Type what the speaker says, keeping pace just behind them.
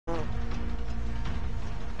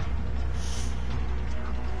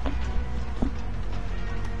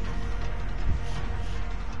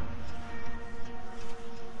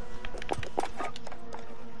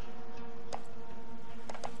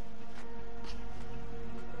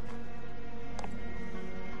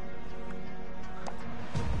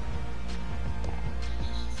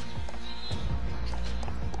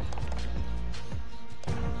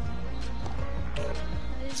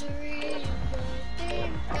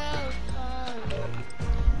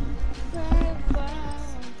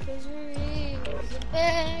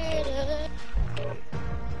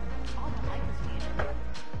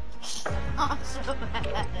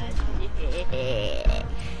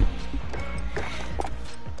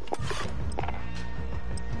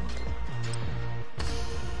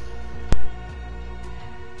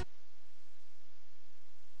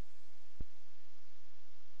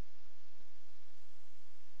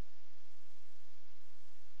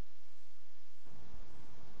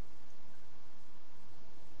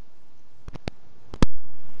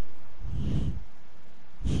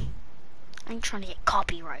trying to get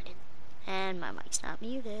copyrighted. And my mic's not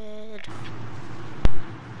muted.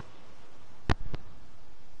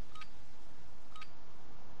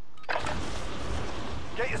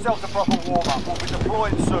 Get yourself a proper warm-up. We'll be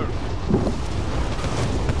deploying soon.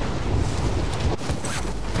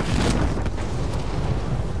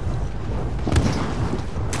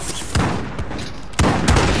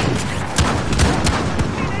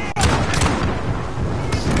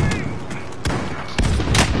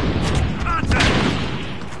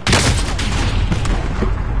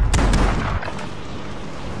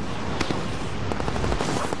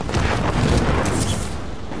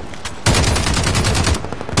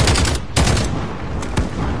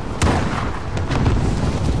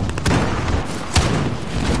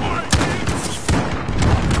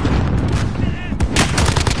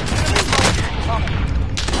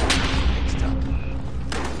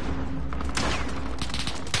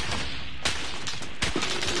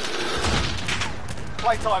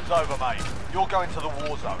 Playtime's over, mate. You're going to the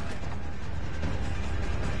war zone.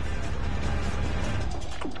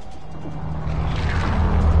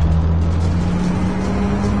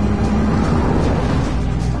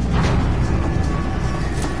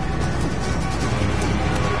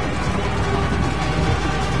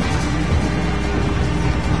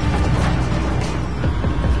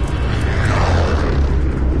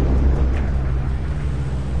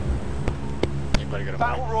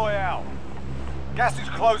 Battle Royale. Gas is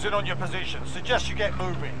closing on your position. Suggest you get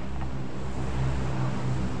moving.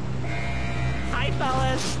 Hi,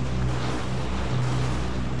 fellas.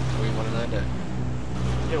 Where you want to land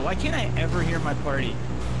at? Yo, why can't I ever hear my party?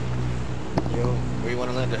 Yo, where you want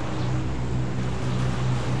to land at?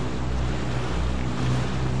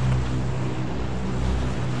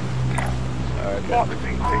 Alright,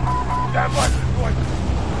 Marketing team. Stand by for the point.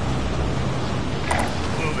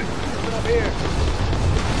 Moving. Listen up here.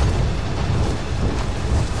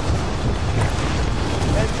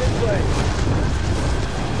 Head this way.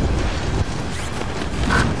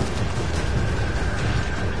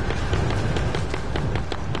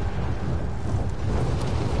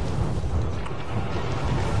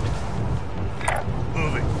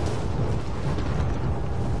 Moving.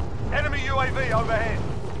 Enemy UAV overhead.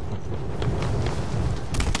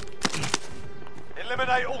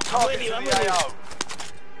 Eliminate all targets in the AO.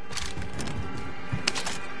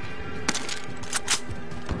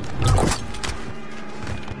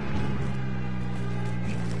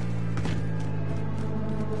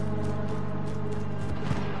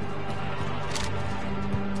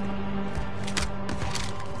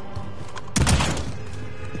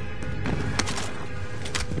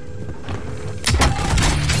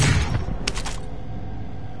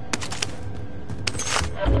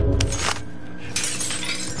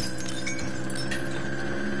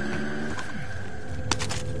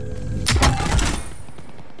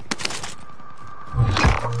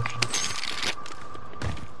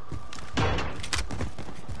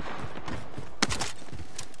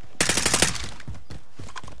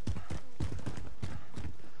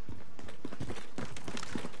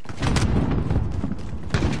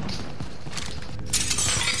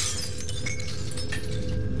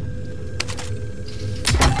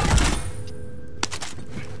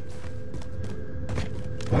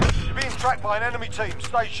 Tracked by an enemy team.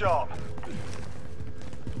 Stay sharp.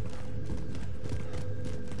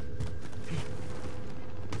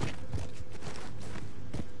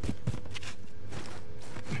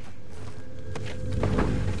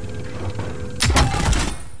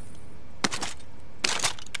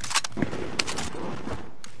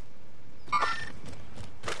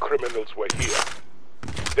 The criminals were here.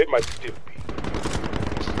 They might still be.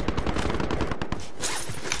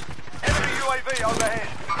 Enemy UAV overhead.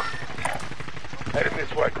 Heading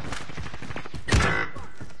this way.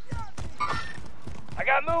 I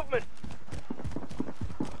got movement.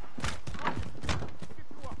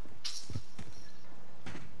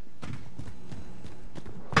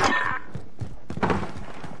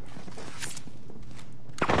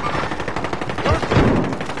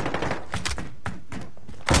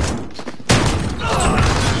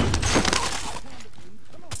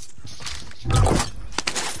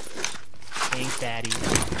 Thanks, Daddy.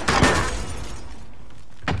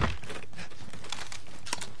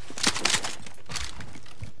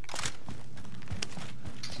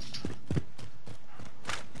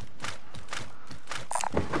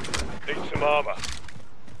 Need some armor.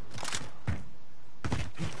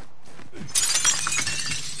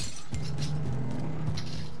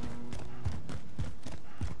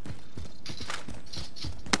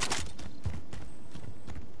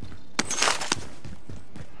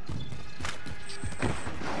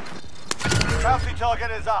 Bounty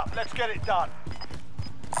target is up. Let's get it done.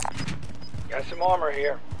 Got some armor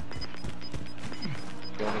here.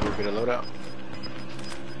 You wanna go get a loadout?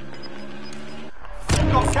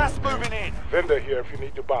 Got gas moving in. Vendor here if you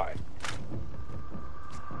need to buy.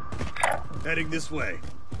 Heading this way.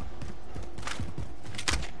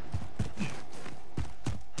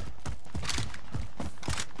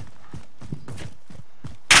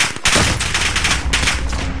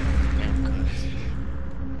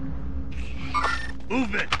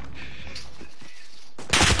 Movement!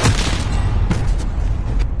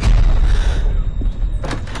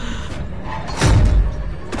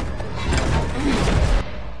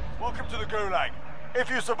 Welcome to the Gulag. If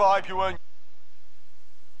you survive, you earn...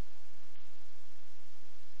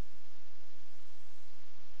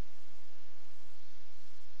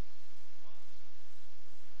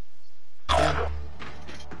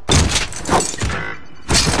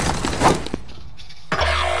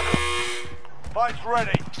 Fight's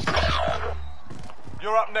ready.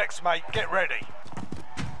 You're up next, mate. Get ready.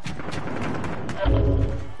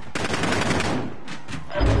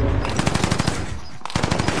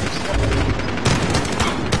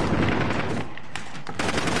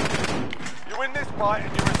 You win this fight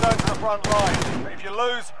and you return to the front line. But if you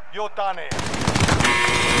lose, you're done here.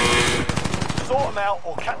 Sort them out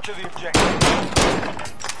or capture the objective.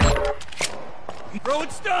 Bro,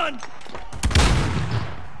 it's done!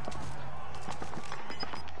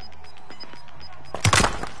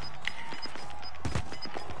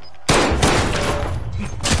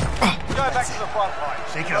 Go back to the front line.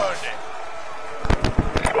 Shake it Earned off.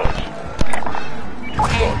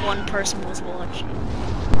 And one person was watching.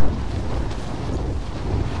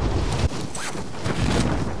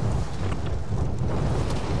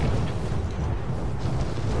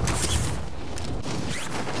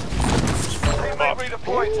 Teammate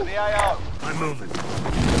redeployed to the AO. I'm moving.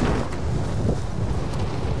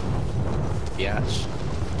 Yes.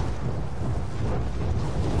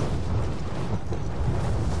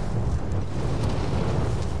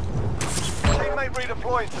 Teammate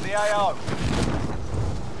redeployed to the AO.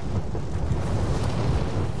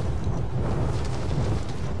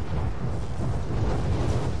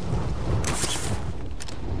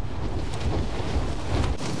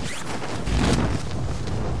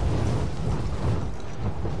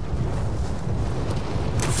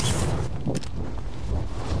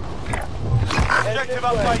 Objective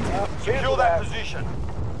updated. Secure that position.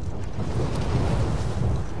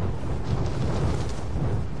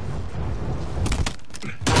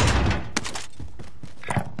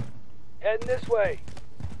 Heading this way.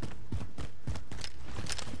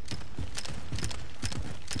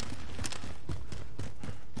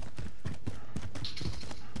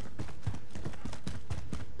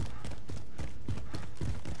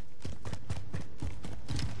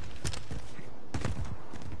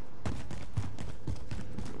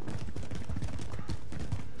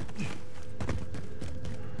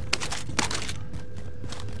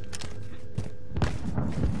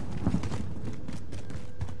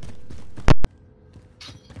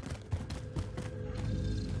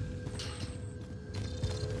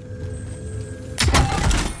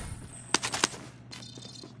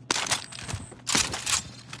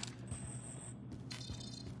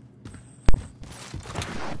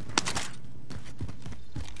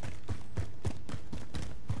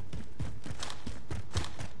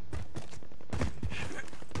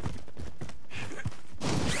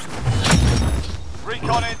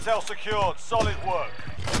 Recon intel secured. Solid work.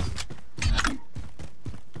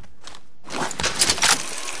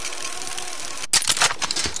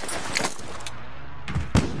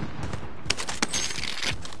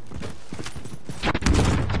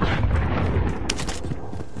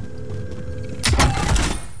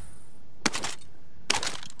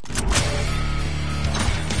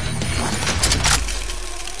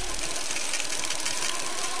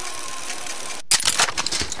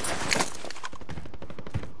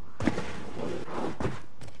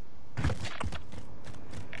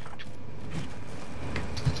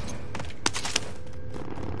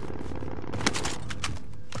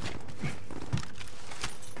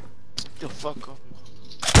 The fuck up.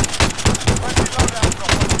 Friendly loadout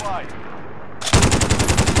drop on the way.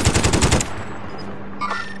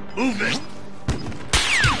 Movement!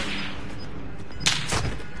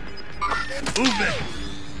 Movement!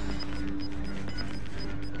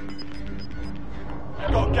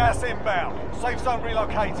 Got gas inbound. Safe zone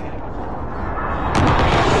relocated.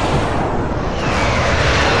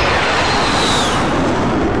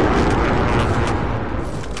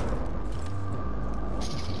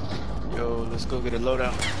 Yo, let's go get a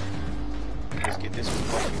loadout. Let's get this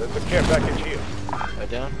one. There's a care package here.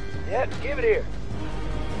 Down? Yep, give it here.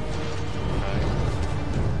 Alright.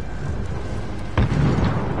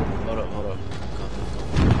 Hold up, hold up. Come.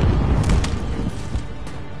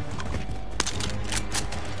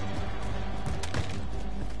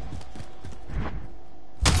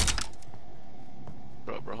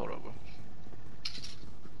 Bro, hold up, bro.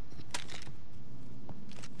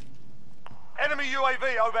 Enemy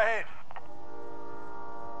UAV overhead.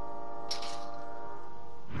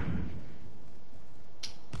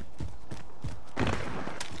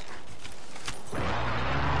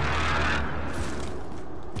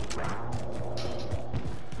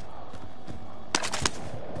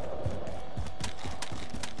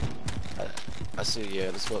 I see, yeah,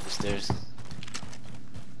 let's go up the stairs.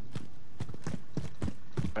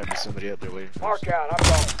 Might be somebody up there waiting for us. Mark out, I'm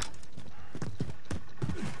going.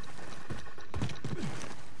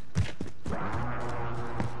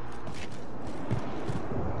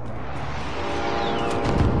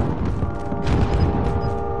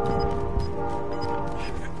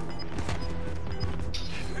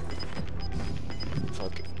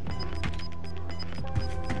 Fuck it.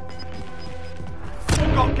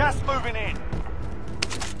 We've got gas moving in.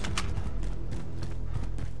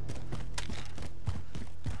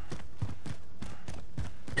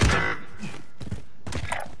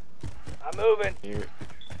 I'm moving. Here.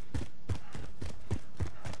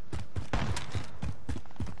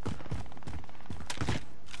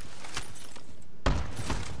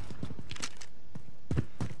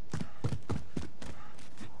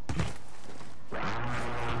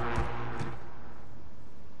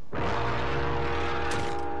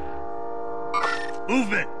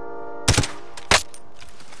 Movement!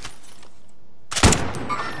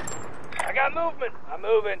 I got movement. I'm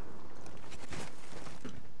moving.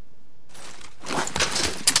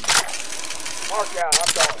 Mark out,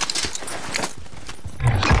 I'm going.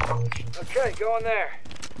 Okay, go in there.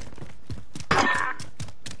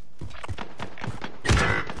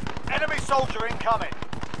 Enemy soldier incoming.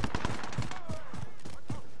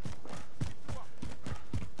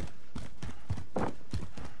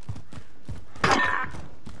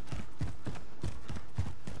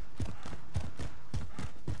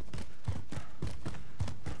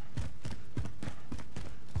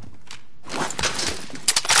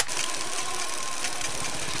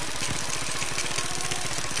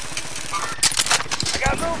 I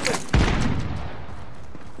got movement.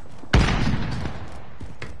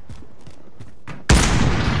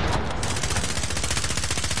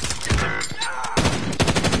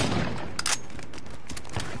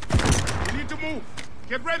 We need to move.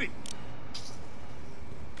 Get ready.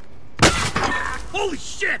 Holy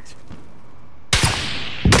shit!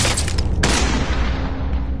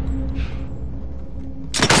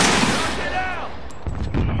 Get out!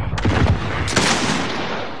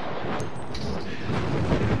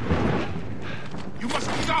 You must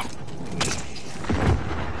stop!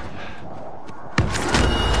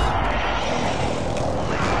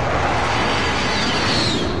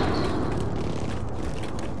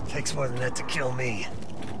 Takes more than that to kill me.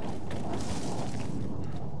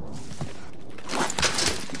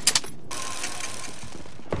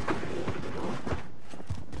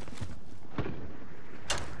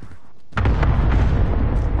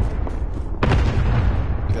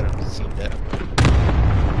 You gotta see that.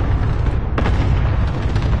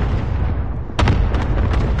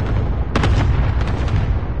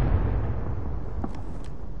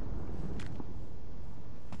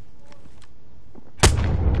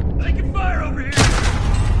 Taking fire over here!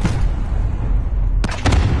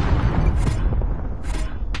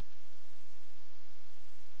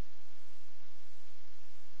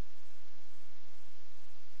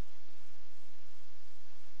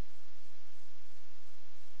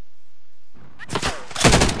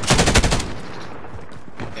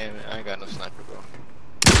 Damn it, I ain't got no sniper, bro.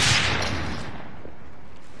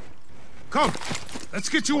 Come! Let's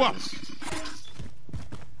get you up!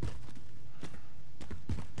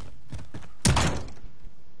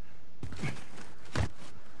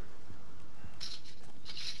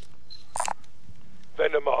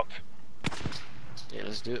 Vendor marked. Yeah,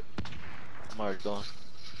 let's do it. I'm already going.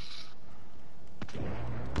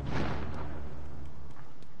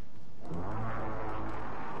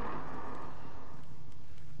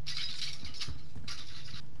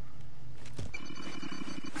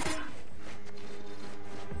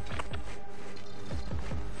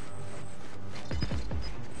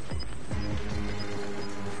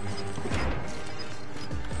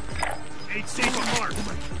 Aid station marked.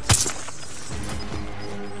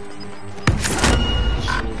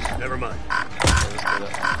 Never mind. Let's go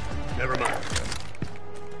up. Never mind.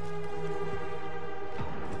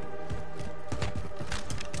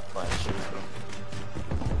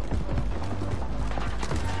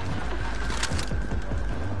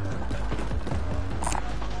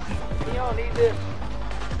 y'all need this?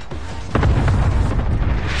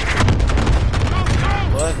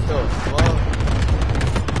 What the fuck?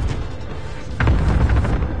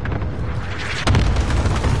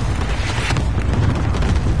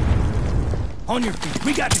 On your feet.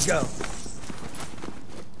 We got to go.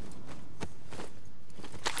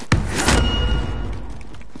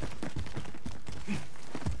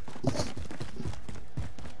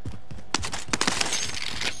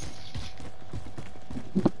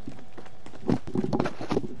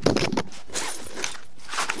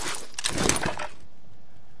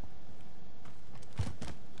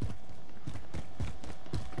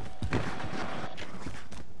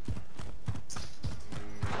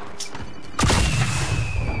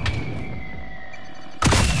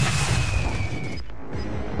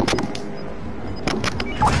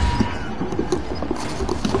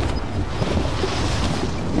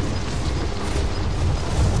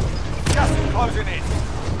 Gas is closing in.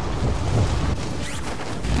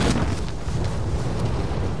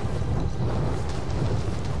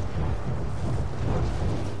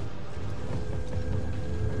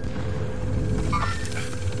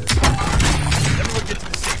 Everyone get to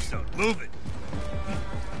the safe zone. Move it.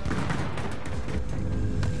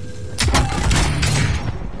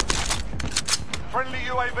 Friendly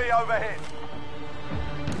UAV overhead.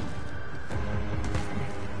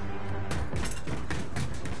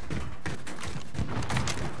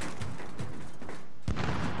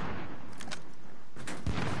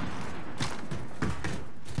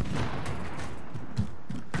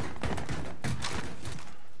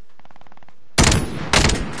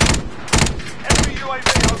 Enemy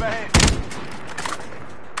UAV overhead.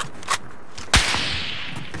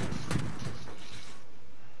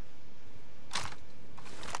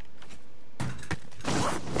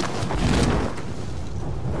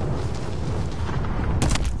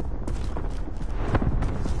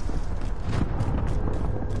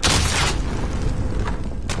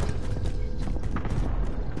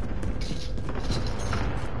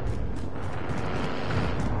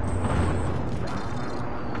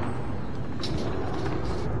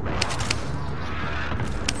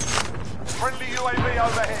 Friendly UAV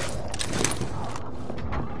overhead.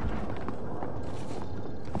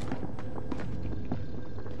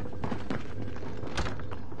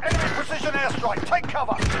 Enemy precision airstrike. Take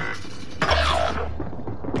cover.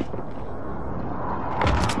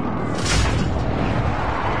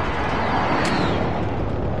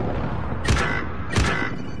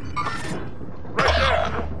 Right there.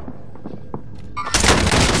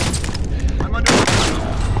 I'm under.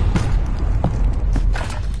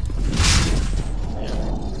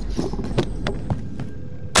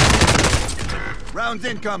 Rounds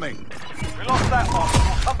incoming. We lost that one, but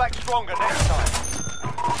we'll come back stronger next time.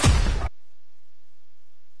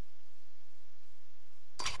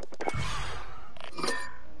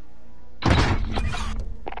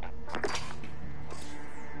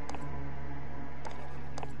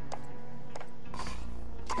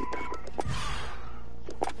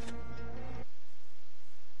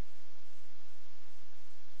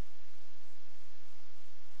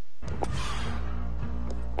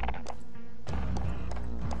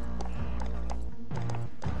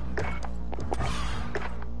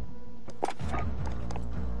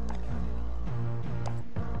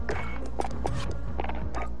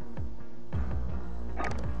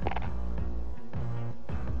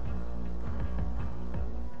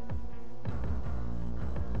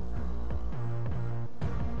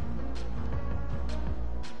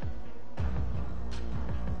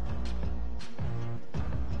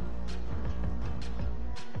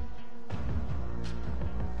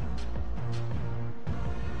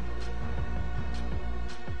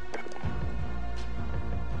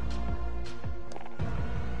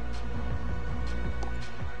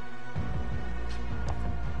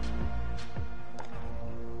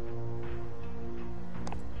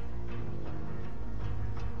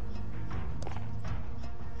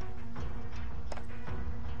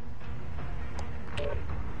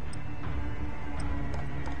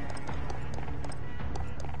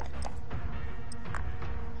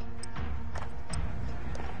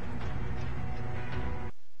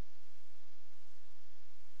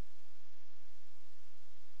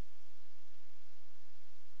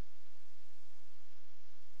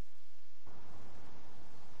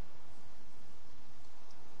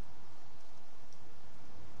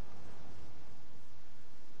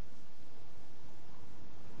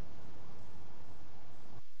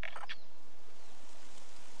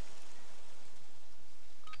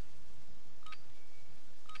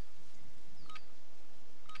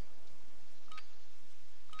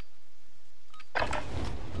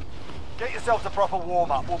 yourselves a proper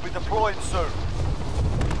warm-up. We'll be deploying soon.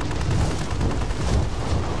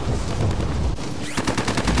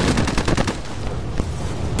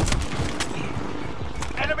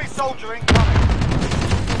 Enemy soldier incoming.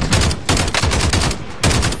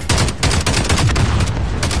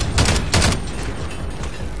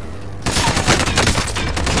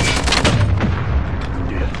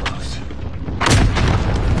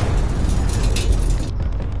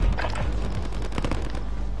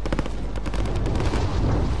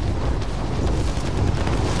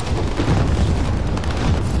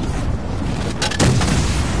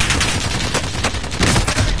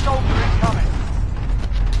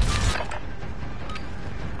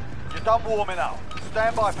 Done warming up.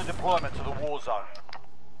 Stand by for deployment to the war zone.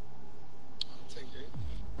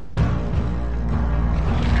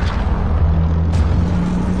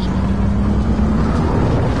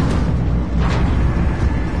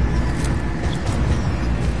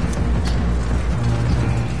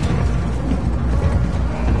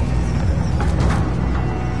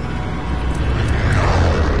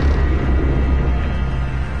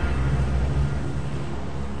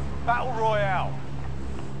 Battle Royale.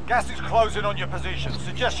 Gas is closing on your position.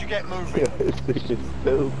 Suggest you get moving. This thing is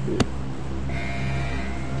stupid.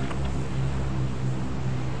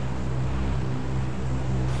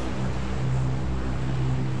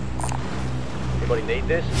 Anybody need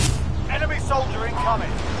this? Enemy soldier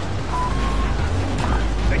incoming.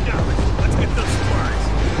 Let's get those supplies.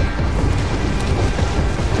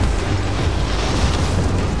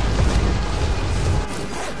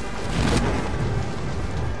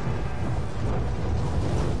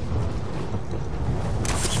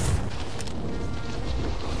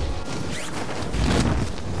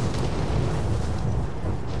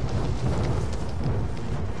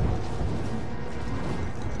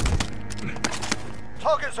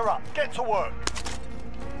 Targets are up. Get to work.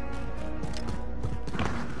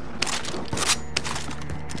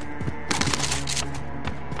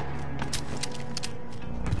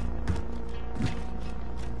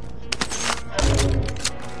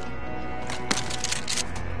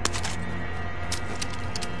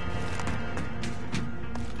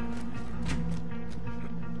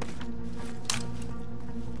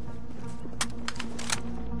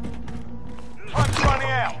 Time's running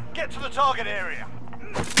out. Get to the target area.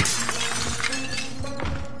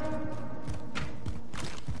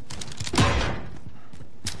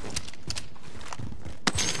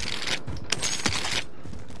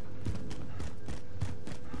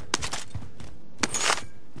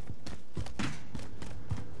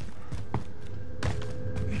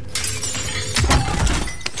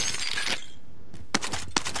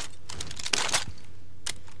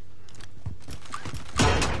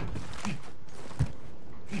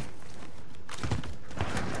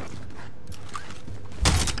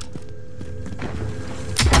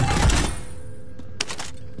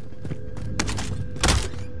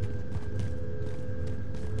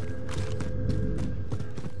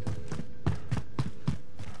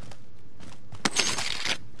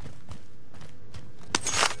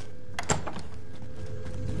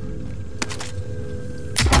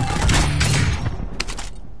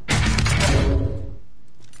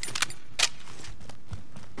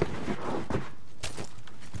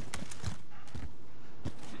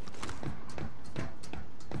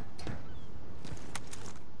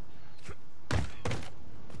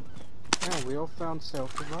 Yeah, we all found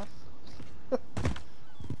self-buff.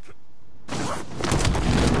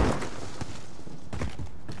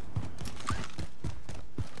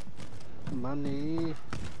 Money.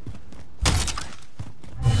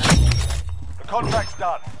 The contract's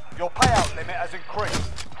done. Your payout limit has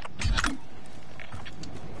increased.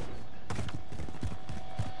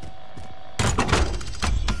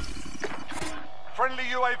 Friendly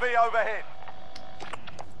UAV overhead.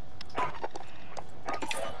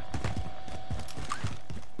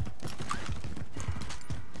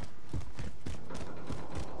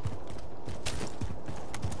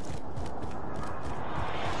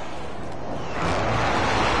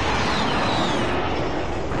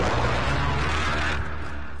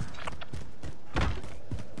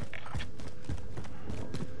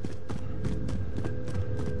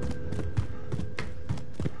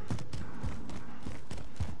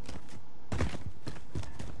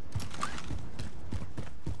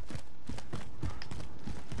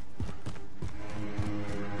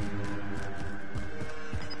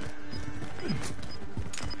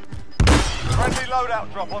 Friendly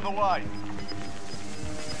loadout drop on the way.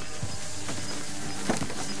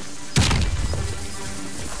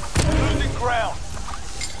 Losing ground.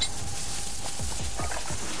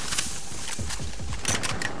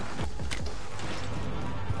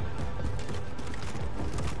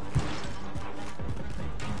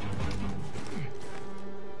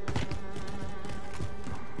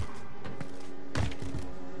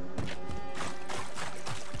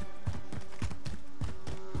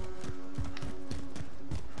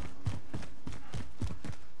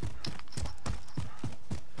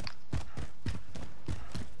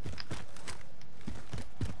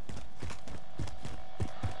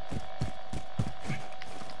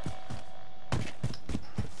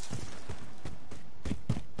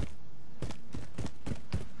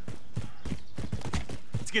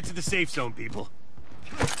 Let's get to the safe zone, people.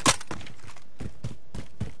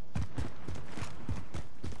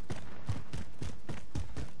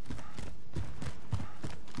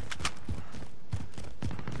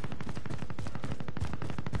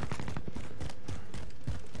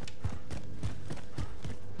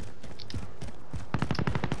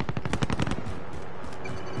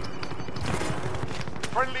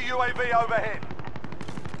 Friendly UAV overhead.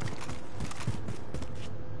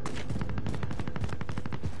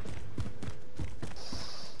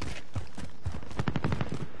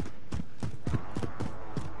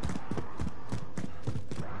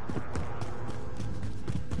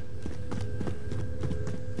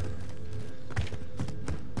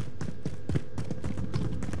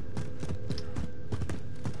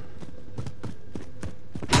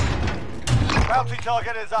 Bounty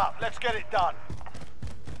target is up. Let's get it done.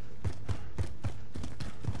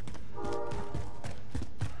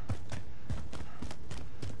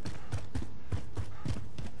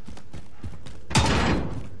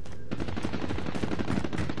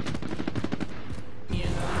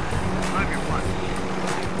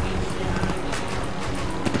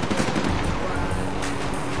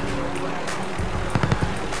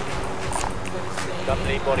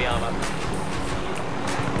 Company body armor.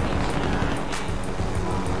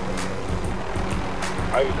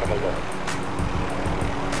 I will come along.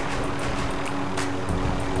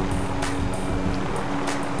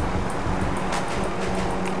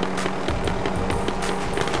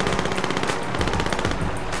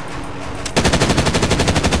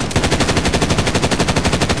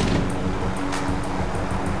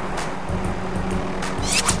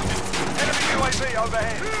 Enemy UAV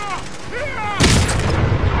overhead.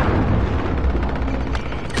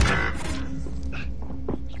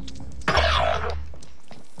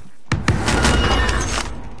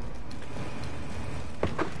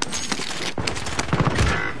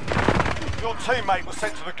 Your teammate was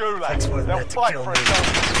sent to the gulag. That's what They'll meant to fight kill for me. a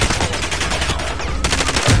chance.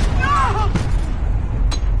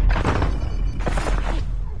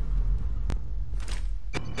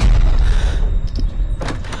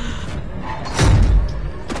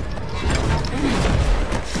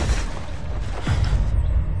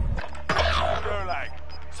 Gulag.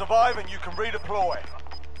 Survive and you can redeploy.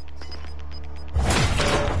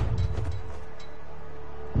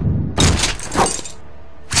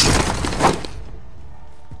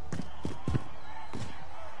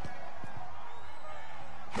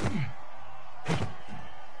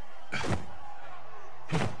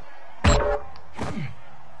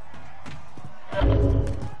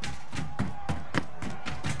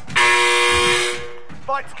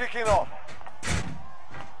 Fight's kicking off.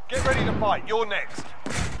 Get ready to fight. You're next.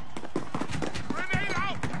 Grenade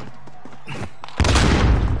out!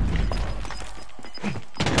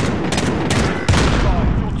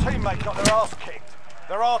 Your teammate got their ass kicked.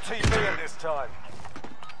 They're RTB at this time.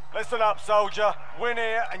 Listen up, soldier. Win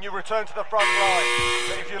here and you return to the front line.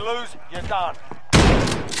 But if you lose, you're done.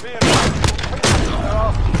 Be advised,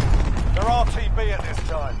 they're RTB at this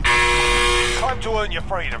time. Time to earn your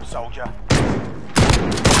freedom, soldier.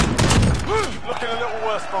 Looking a little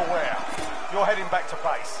worse for wear. You're heading back to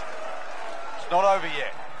base. It's not over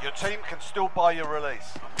yet. Your team can still buy your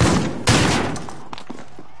release.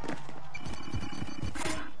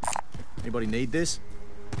 Anybody need this?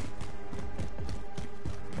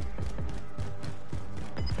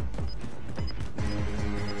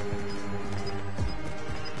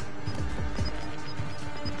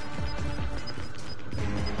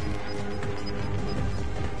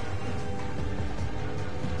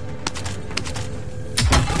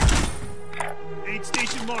 Aid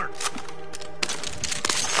station marked.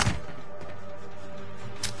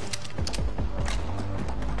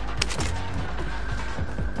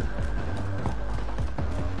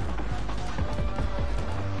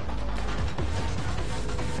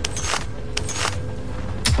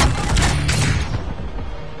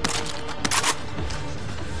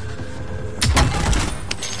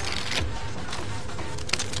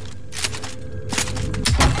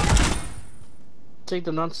 Take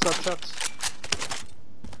the non-stop shots.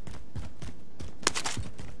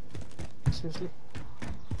 Seriously?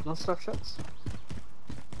 Non-stop shots?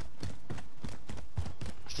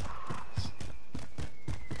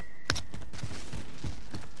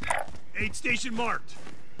 Aid station marked.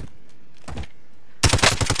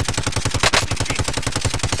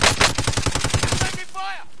 Taking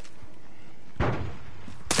fire!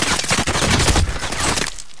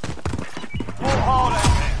 Fought hard out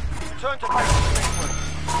there. Return to base in England.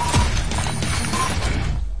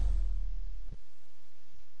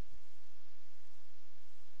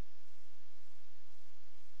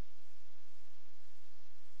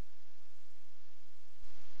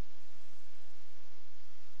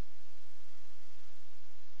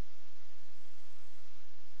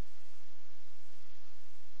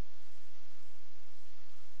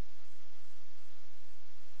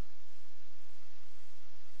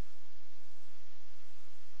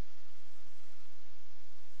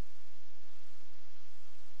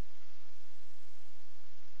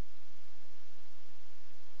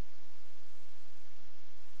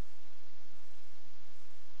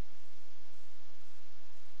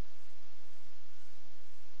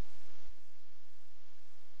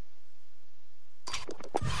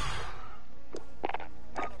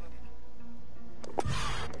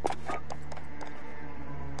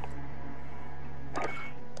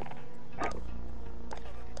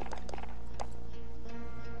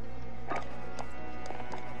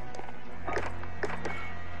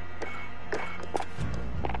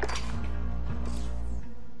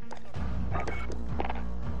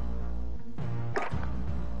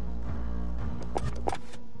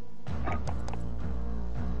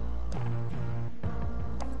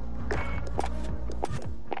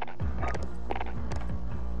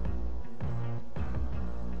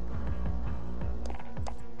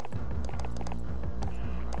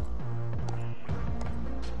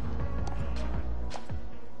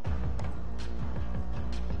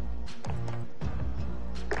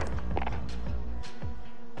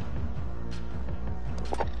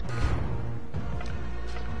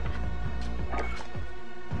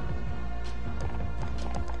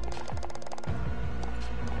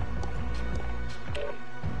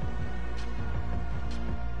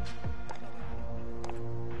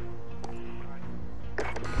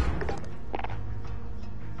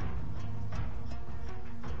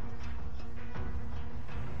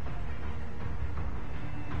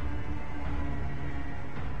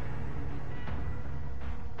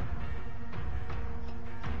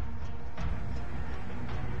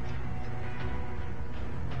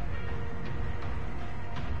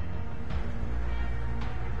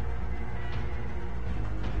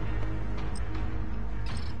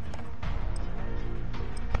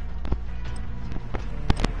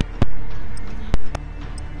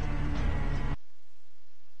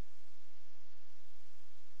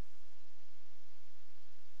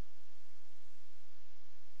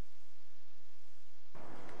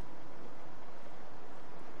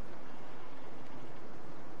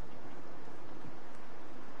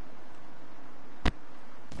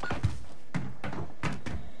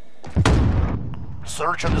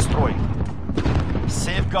 Search and destroy.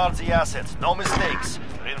 Safeguard the assets. No mistakes.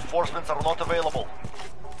 Reinforcements are not available.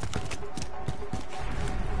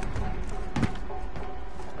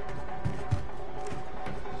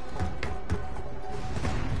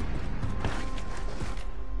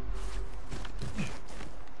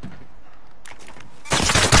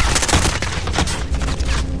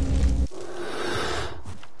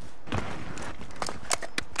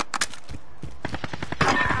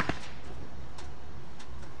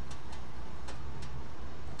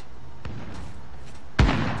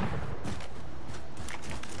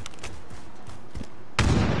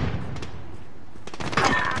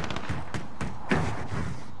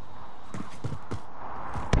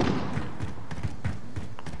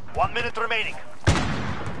 One minute remaining.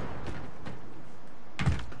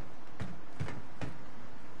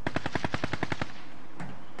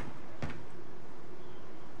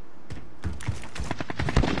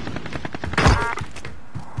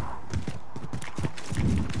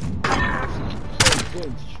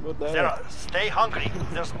 Sarah, stay hungry.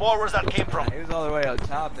 There's more where that came from. He was all the way up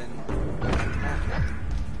top and...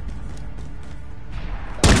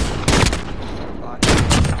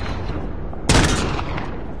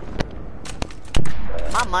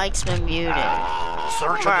 My mic's been muted.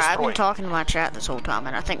 Search and I've destroy. been talking to my chat this whole time,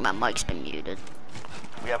 and I think my mic's been muted.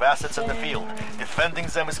 We have assets in the field. Defending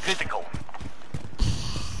them is critical.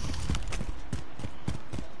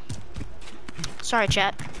 Sorry,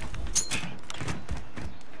 chat.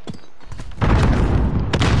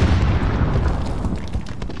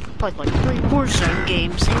 Played like 3 warzone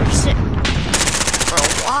games. They were sitting for a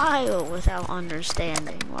while without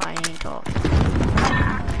understanding why I ain't talking.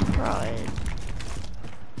 Right.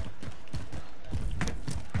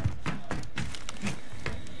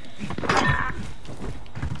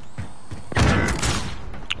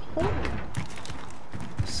 Oh.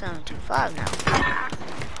 725 now.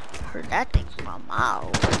 Heard that thing from a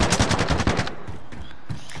mile.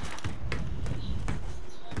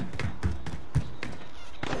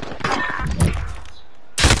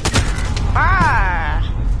 Ah!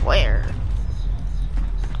 Where?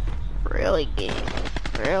 Really, game?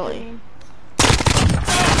 Really?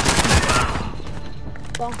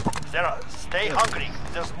 Sarah, stay hungry.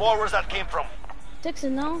 There's more where that came from. 6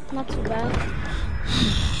 and no, not too bad.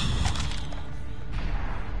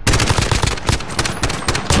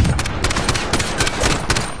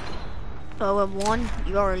 Oh, and 1,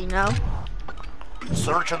 you already know.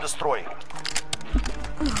 Search and destroy.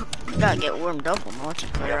 Gotta get warmed up on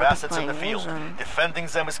multiplayer. We have assets in the field. Defending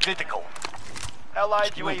them is critical.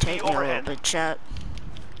 Allied UAV take me a little overhead. bit, chat.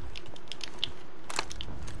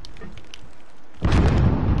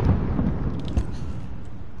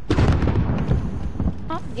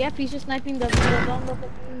 Oh, yep, he's just sniping the zone.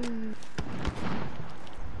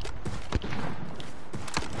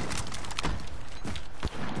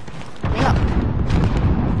 Yep.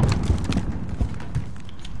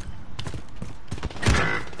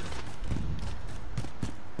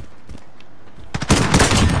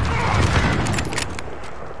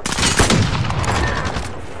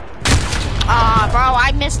 Ah, bro,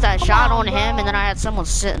 I missed that shot on him, and then I had someone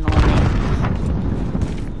sitting on me.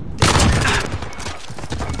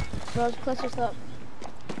 Bro, clutch us up.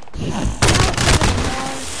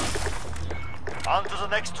 On to the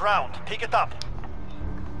next round. Pick it up.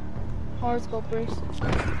 Horoscopers.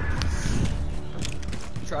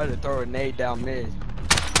 Try to throw a nade down mid.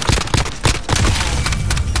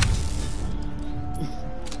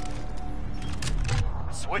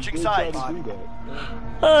 Switching sides.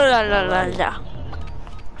 Oh la la la la.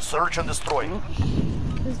 Search and destroy.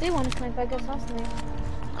 Because they want to snipe, I guess I'll snipe.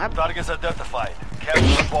 Targets identified. Capture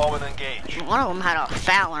the ball and engage. One of them had a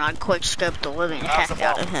foul, and I quick scoped the living Pass the heck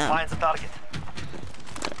out ball. of him. Find the target.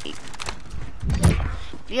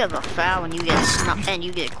 If you have a foul and you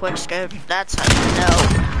get quick scoped, that's how you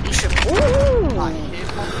know you should. Ooh,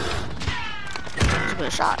 that's a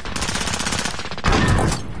good shot.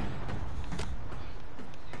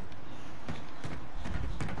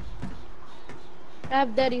 I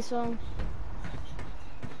have Daddy's phone.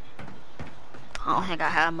 I don't think I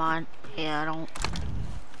have mine. Yeah, I don't.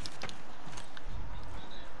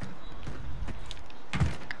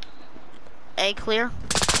 A clear?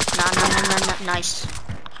 No, nice.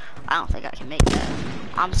 I don't think I can make that.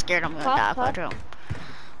 I'm scared I'm gonna die if I don't.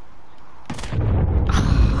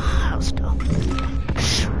 That was dumb.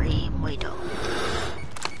 Extremely dumb.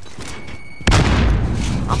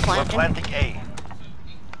 I'm planting. We're planting A.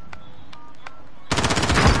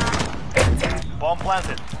 Bomb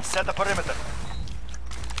planted. Set the perimeter.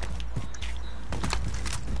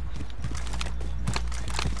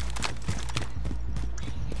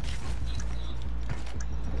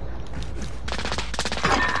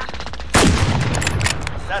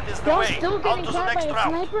 That is the Y'all way. still On getting to the caught by next a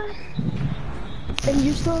round. sniper? And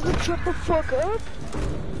you still haven't shut the fuck up?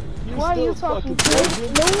 Why are you talking, kid?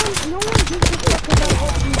 No one gives a fuck about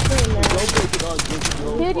what you're saying,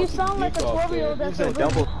 man. Kid, you sound like a 12-year-old that's a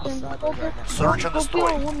virgin. Search and Go feel destroy.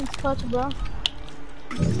 a woman's touch, bro.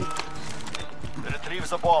 Retrieve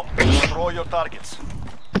the bomb. Destroy your targets.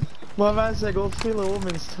 My man said go feel a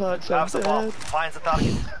woman's touch. I'm Grab the bomb. dead. Find the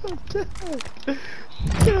target.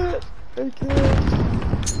 I can't.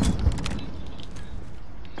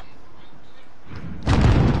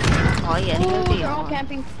 Oh yeah, he would Ooh, be they're all on.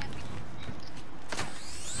 camping.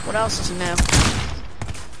 What else is new?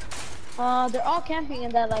 They're all camping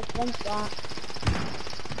in that like one spot.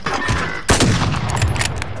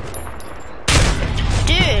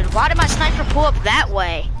 Dude, why did my sniper pull up that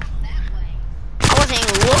way? I wasn't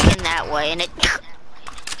even looking that way, and it.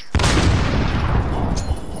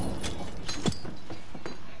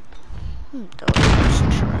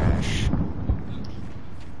 Those trash.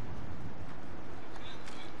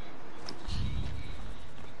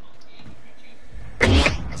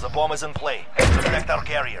 The bomb is in play. Protect our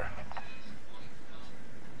carrier.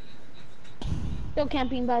 Still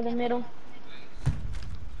camping by the middle.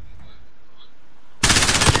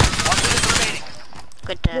 1 minute remaining.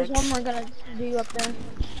 Good There's tags. one more gonna be up there.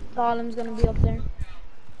 Solemn's gonna be up there.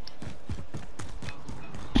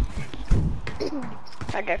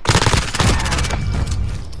 Right there.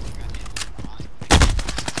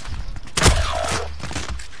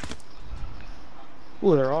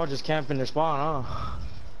 Ooh, they're all just camping their spawn, huh?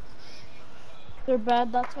 They're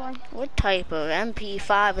bad, that's why. What type of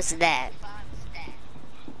MP5 is that?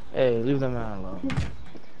 Hey, leave them man alone.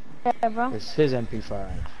 Yeah, bro. It's his MP5.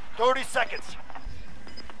 30 seconds.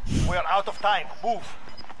 We are out of time. Move.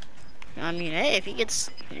 I mean, hey, if he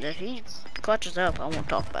clutches up, I won't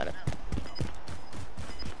talk about it.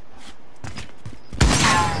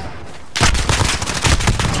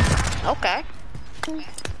 Okay.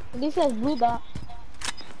 This says blue dot.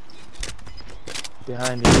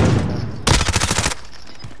 Behind you.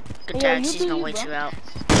 Good Yeah, tags, you he's do gonna you, wait bro. you out.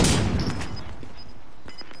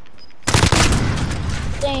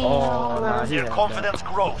 Damn. Oh, nah, he Their had confidence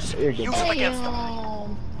grows. You're good. Use it against them.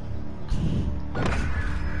 Damn.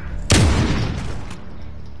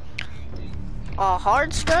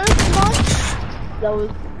 Hard scope much?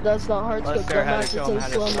 That's not hard Let's scope. there That how to match show is him so how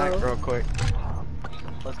to slow snipe mo. real quick.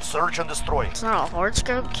 Search and destroy. It's not a hard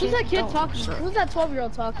scope. Who's that kid Don't talking? search. Who's that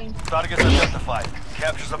 12-year-old talking? Targets identified.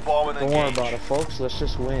 Capture the bomb and Don't worry engage. about it, folks. Let's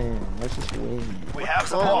just win. Let's just win. We have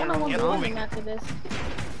the Oh, I bomb. don't know Get who's moving. winning after this.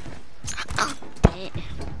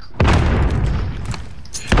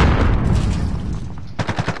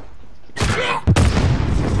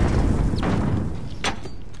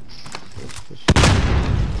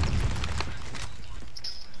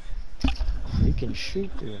 You can shoot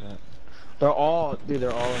through that. They're all in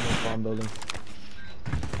the farm building.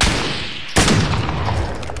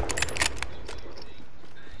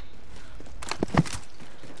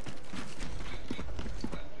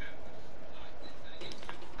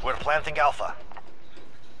 We're planting Alpha.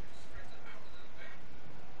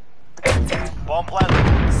 Bomb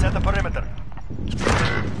planted. Set the perimeter.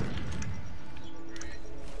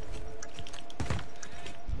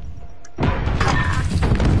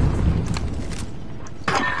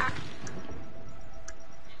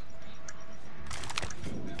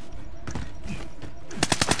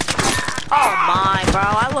 Oh my, bro,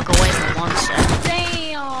 I look away for 1 second.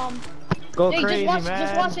 Damn. Go Hey, crazy, just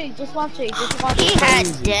man. watch it. Just watch it. Just watch He it.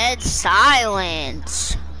 had dead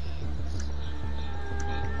silence.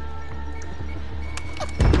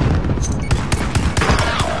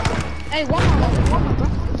 Hey, one more, bro.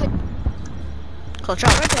 Clutch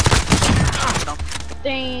up.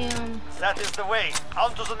 Damn. That is the way.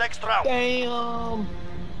 On to the next round. Damn.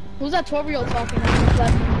 Who's that 12-year-old talking? That's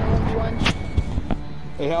left in the one.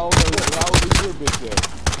 Hey, how old is your bitch yet?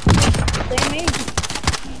 Same age.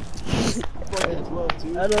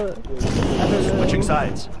 I don't Switching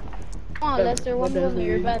sides. Come on, Lester. One more.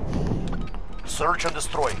 You're bad. Search and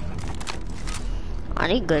destroy. I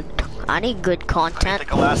need good content.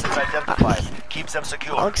 Critical assets identified. Keep them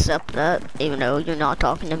secure. I'll accept that, even though you're not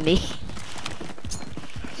talking to me.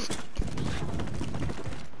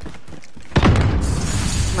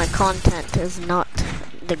 My content is not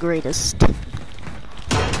the greatest.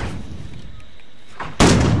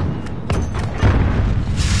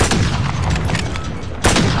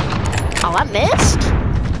 Oh, I missed?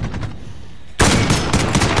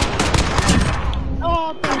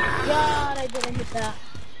 Oh, thank God I didn't hit that.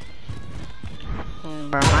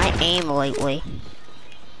 Bro, my aim lately.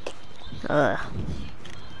 Ugh.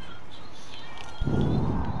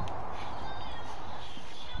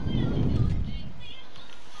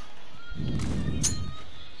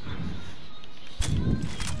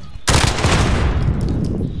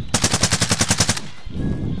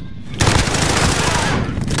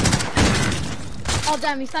 Oh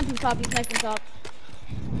damn, he's sniping top, he's sniping top.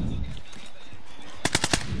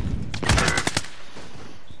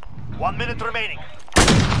 One minute remaining.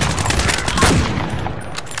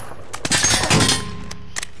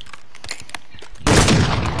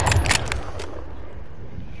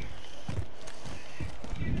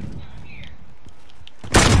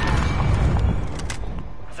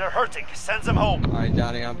 They're hurting. Send them home. Alright,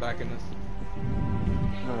 Johnny, I'm back in this.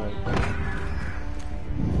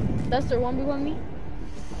 That's their 1v1 me?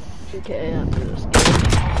 Okay, after this.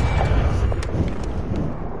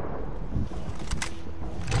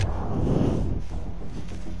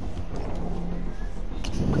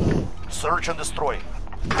 Search and destroy.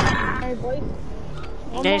 Alright, boys.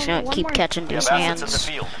 They're just gonna keep catching We these have assets in the hands.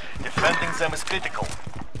 field. Defending them is critical.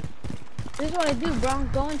 This is what I do, bro.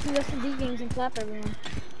 Go into S&D games and clap everyone.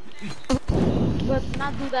 But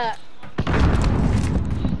not do that.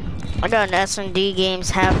 I go in S&D games,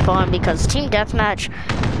 have fun, because Team Deathmatch,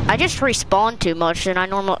 I just respawn too much, and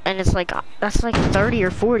it's like, that's like 30 or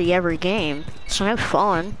 40 every game. It's no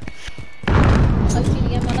fun. Like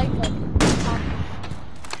CDM, I like that.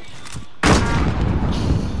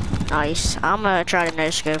 Nice. I'm gonna try to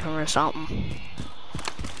no-scope him or something.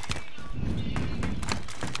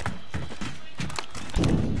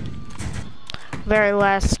 Very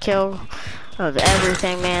last kill of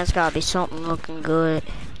everything, man. It's gotta be something looking good.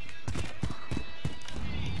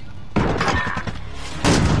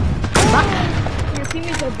 Your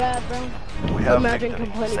teammates are bad, bro. We have Imagine victory.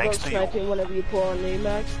 complaining Thanks about to you. sniping whenever you pull on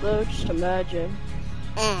Max though, just imagine.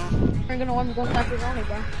 You're gonna want me to go snipers only,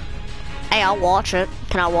 bro. Hey, I'll watch it.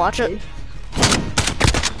 Can I watch it?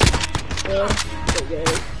 Okay.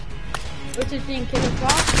 What's your thing, Killer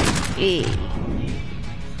Croc? Yeah.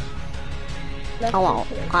 That's I won't.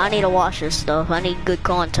 I need to watch this stuff. I need good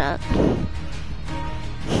content.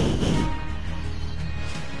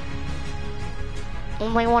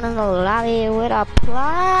 Only one in the lobby with a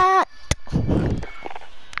plot.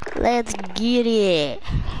 Let's get it.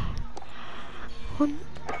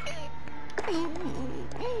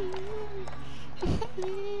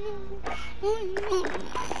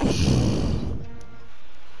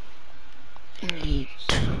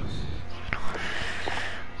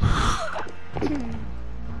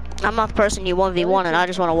 I'm not the person you 1v1 and I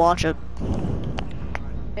just want to watch it.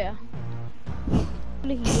 Yeah.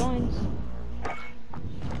 Hopefully he joins.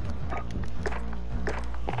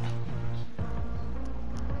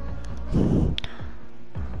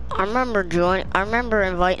 I remember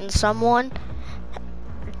inviting someone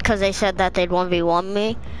because they said that they'd 1v1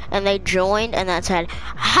 me, and they joined and that said,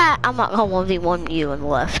 "Ha, I'm not gonna 1v1 you," and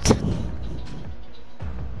left.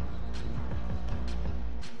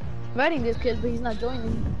 Inviting this kid, but he's not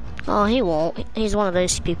joining. Oh, he won't. He's one of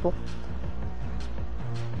those people.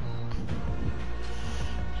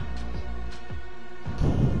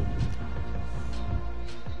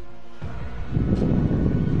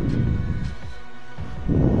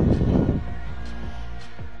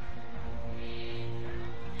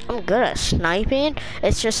 I'm good at sniping.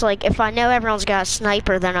 It's just like, if I know everyone's got a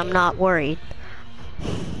sniper, then I'm not worried.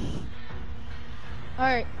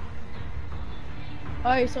 Alright.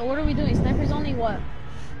 Alright, so what are we doing? Snipers only what?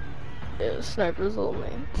 Yeah, snipers only.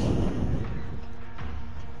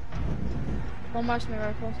 No marksman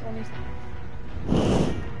rifles, only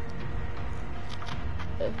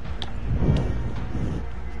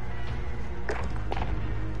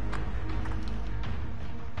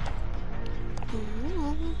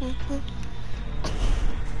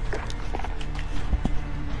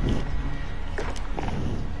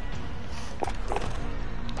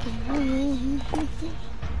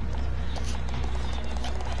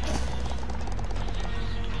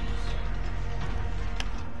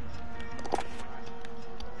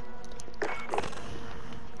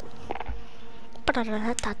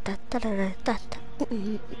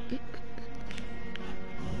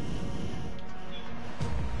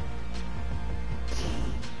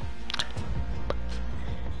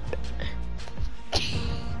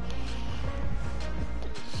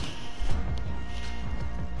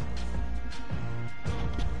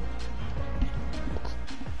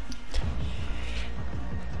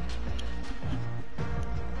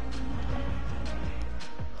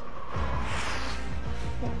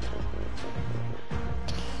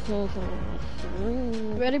Okay.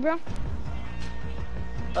 Ready, bro?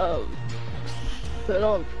 Put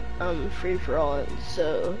on free for all,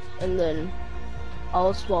 so, and then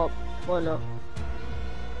I'll swap one up.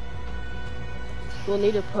 We'll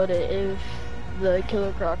need to put it if the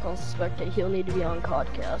Killer Croc wants to spectate, he'll need to be on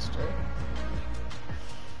Codcaster.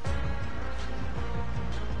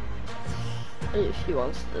 If he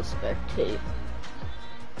wants to spectate.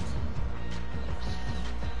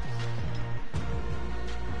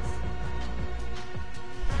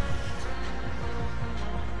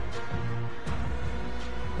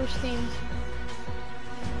 switch teams.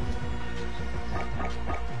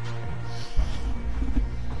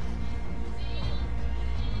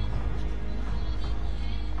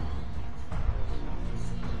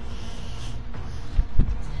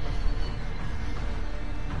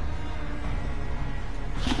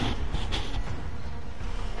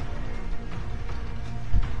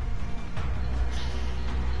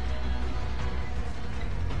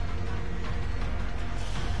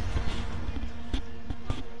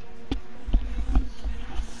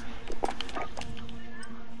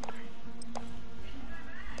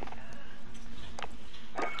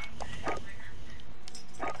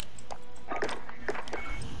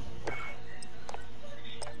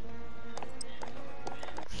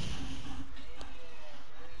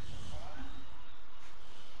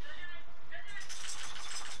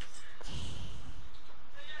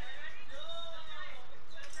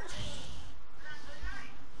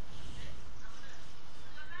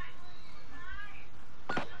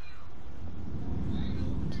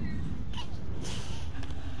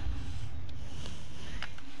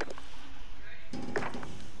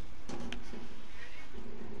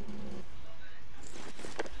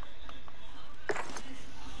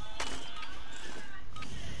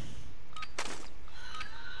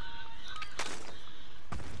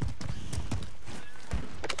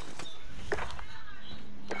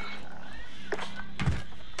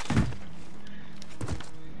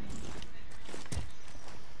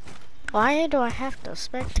 Why do I have to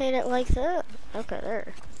spectate it like that? Okay,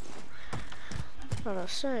 there. What I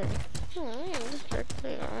say?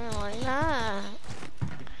 Spectate it like that.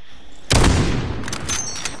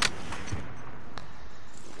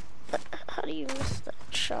 How do you miss that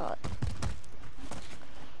shot?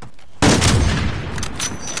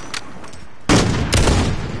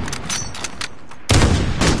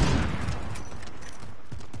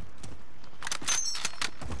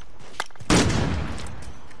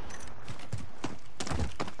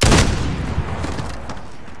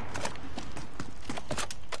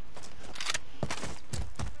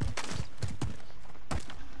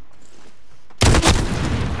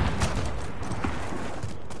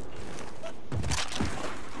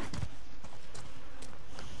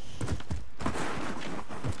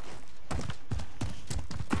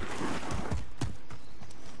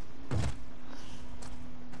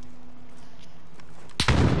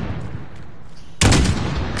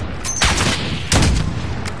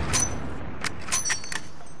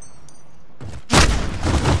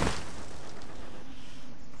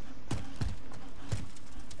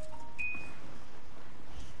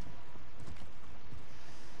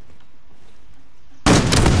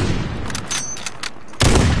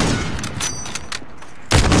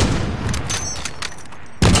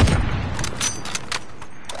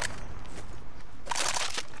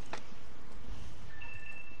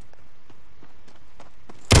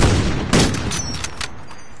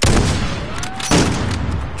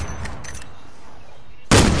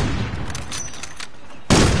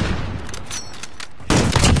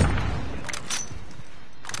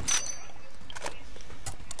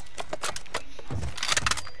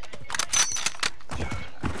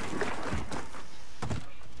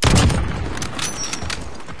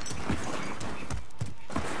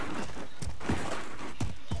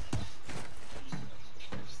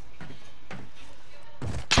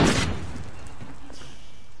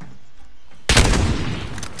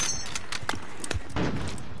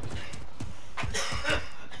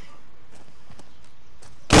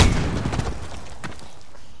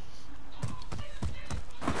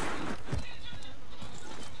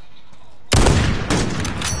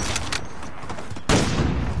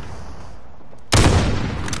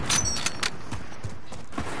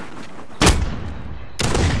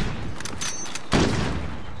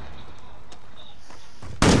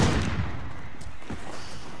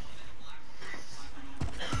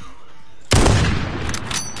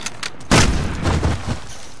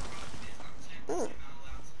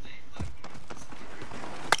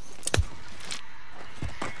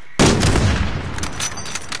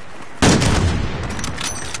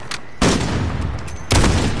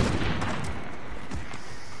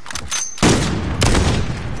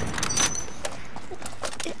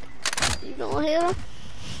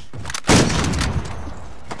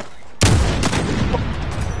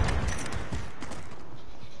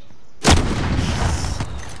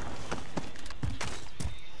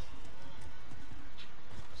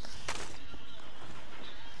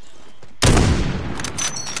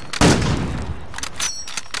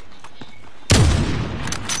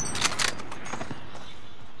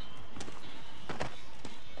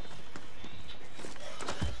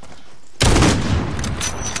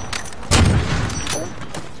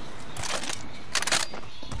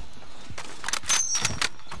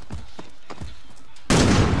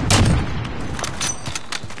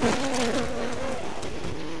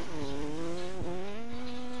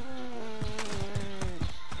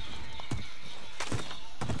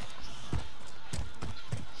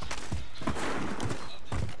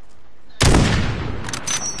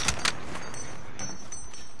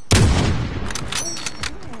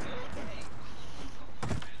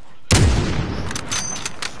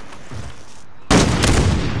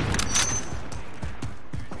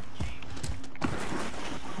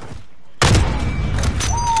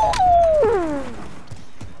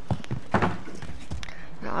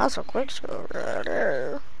 that's a quick scope right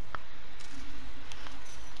there.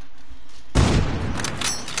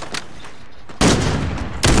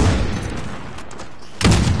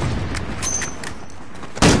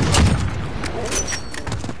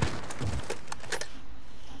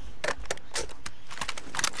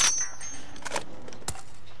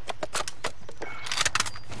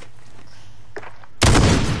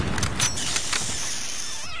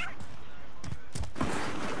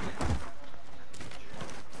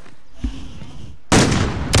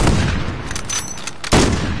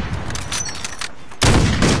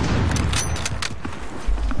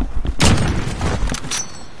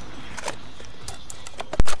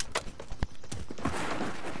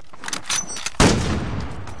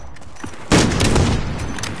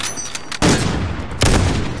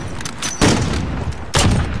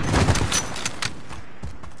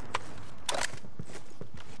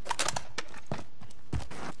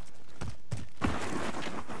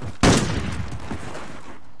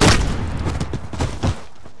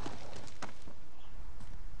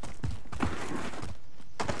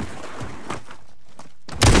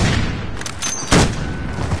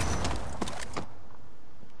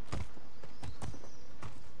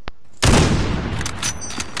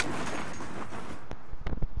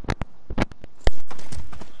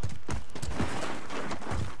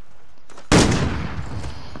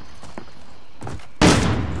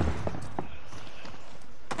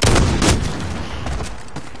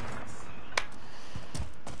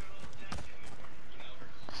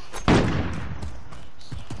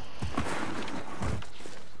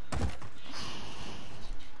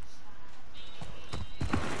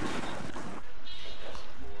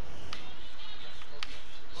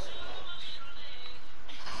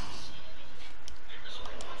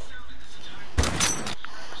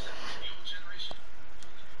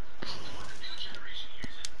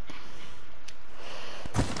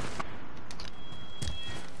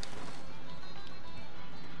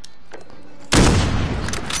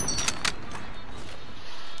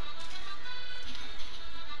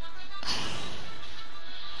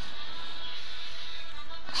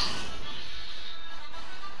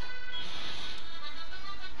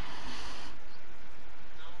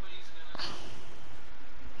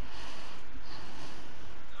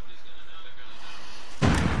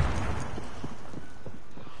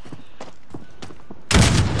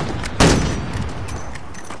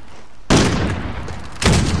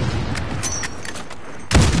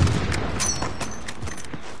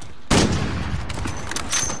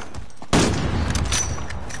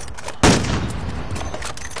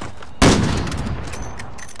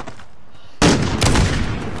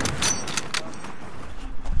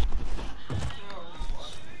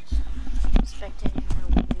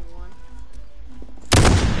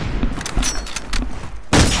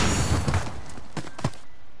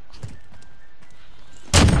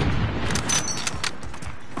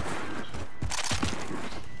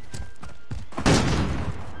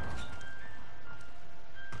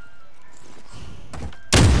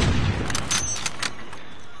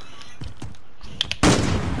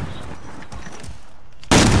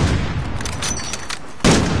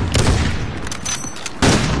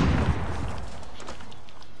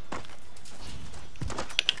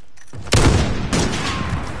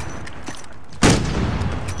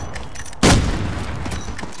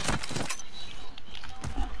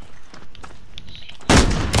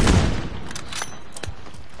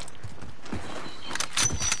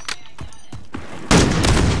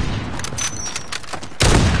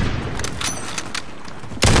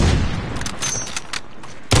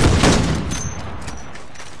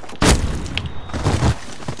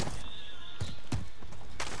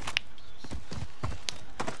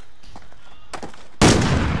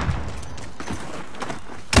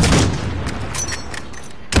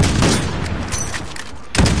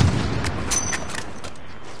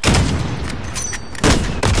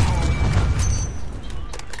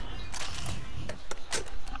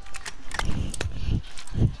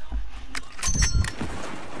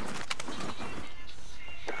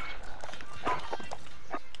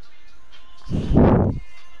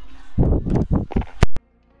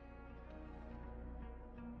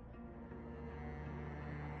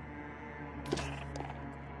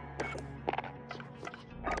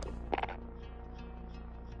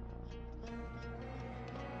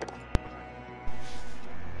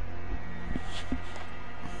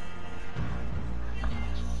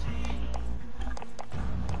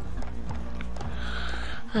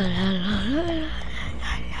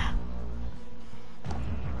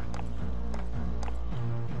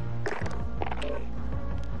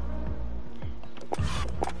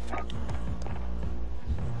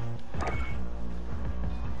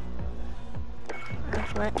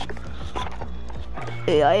 match.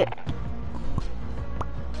 Yeah.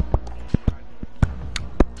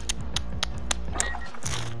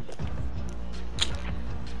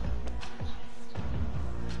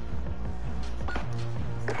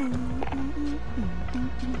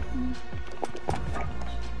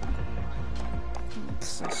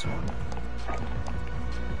 What's this one?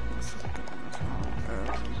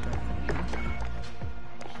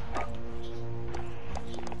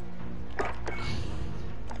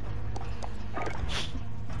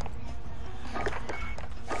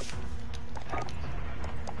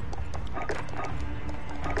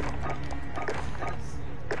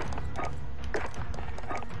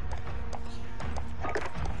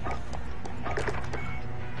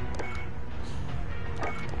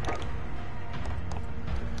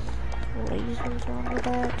 Lasers wrong with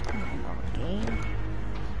that? Come on, no game.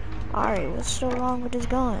 Alright, what's so wrong with this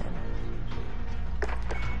gun?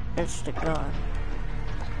 It's the gun.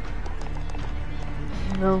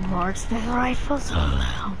 No marksman rifles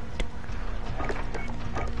allowed.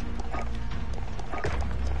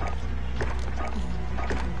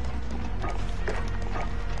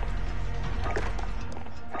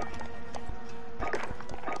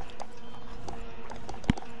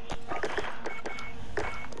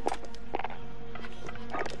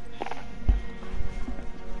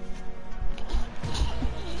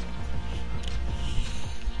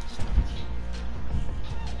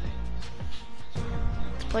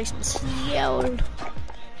 Place is sealed.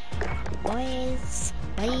 Boys.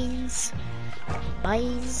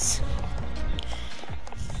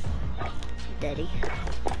 Daddy.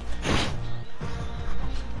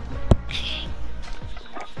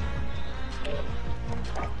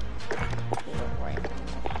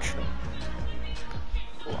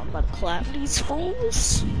 Oh, I'm about to clap these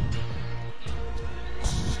fools.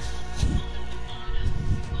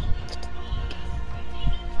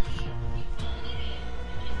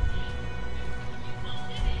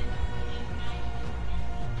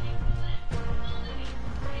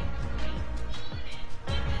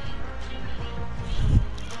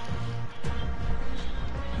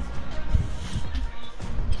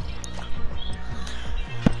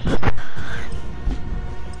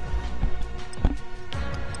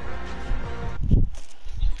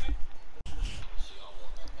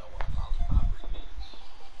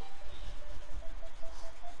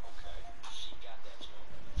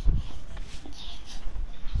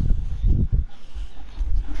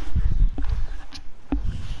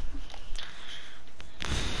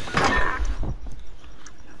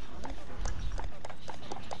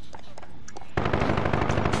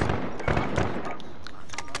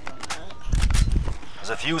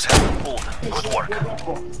 The fuse has been pulled. Good work.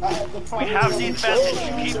 We have the advantage.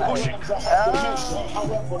 Keep pushing.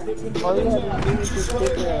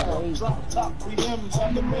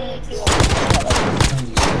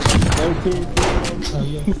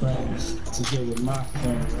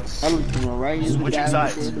 Switching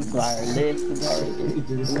sides.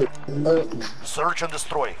 Search and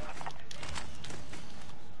destroy.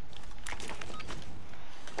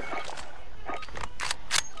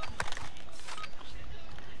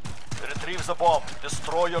 Retrieve the bomb.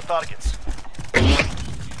 Destroy your targets.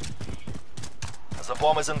 The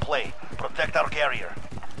bomb is in play. Protect our carrier.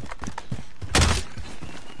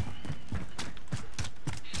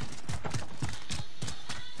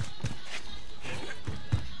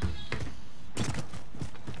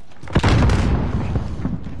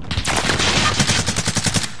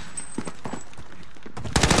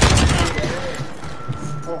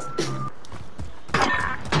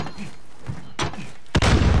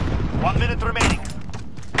 Remaining.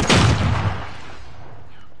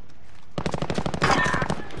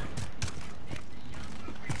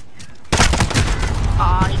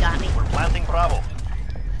 Oh, he got me. We're planting Bravo.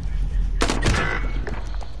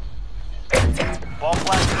 Bomb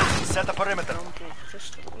planted. Set the perimeter.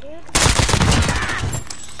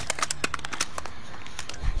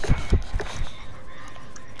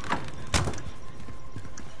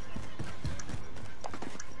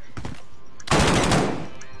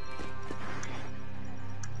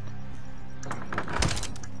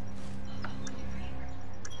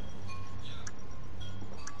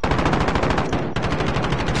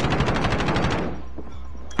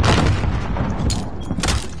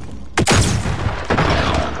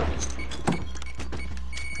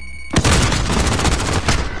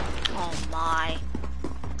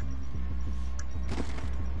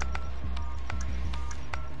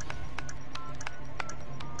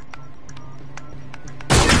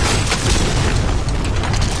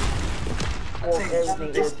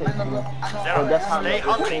 everything irritates me. Zero, that's how stay it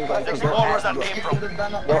hungry. seems like There's your more where actions, that came from.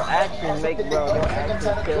 your actions make, bro,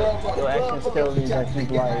 your actions tell me that you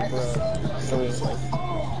like, bro. So, like,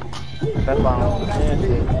 that's why I don't understand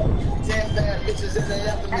shit.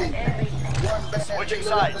 Switching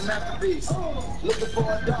sides.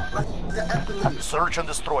 Search and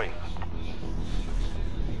destroy.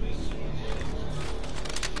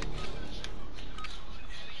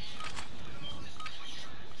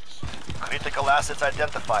 Critical assets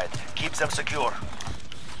identified. Keep them secure.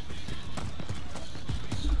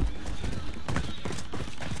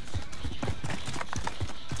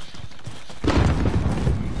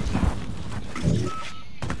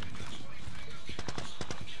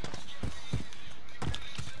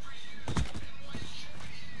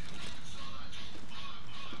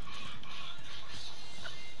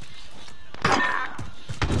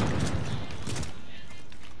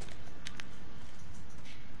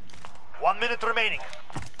 One minute remaining.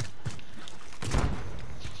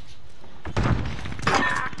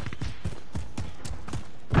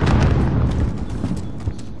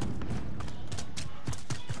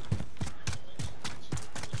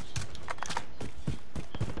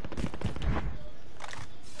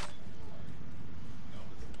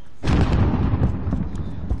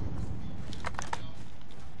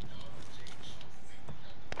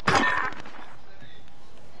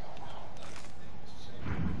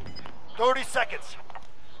 Seconds.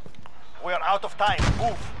 We are out of time.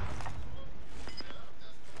 Move.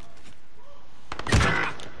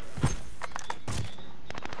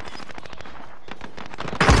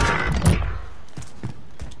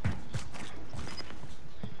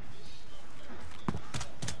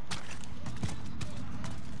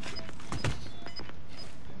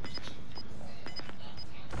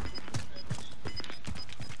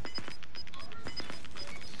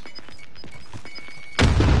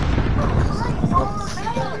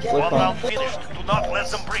 One round finished. Do not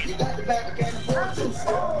let them breathe.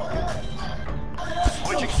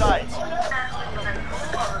 Switching sides.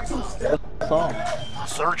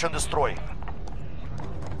 Search and destroy.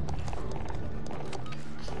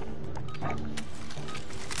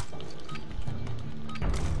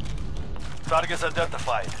 Targets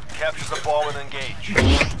identified. Capture the bomb and engage.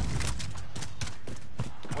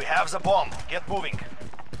 We have the bomb. Get moving.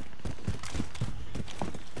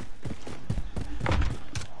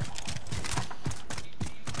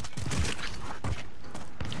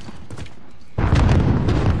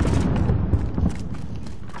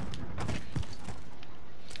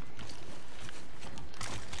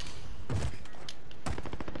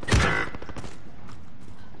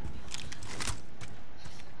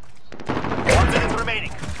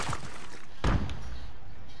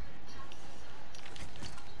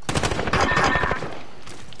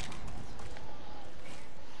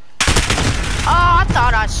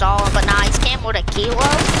 I saw him, but nah, he's camping with a kilo.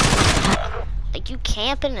 Like, you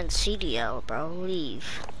camping in CDL, bro.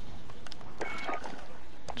 Leave.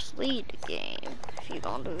 Just leave the game if you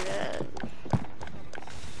gonna do that.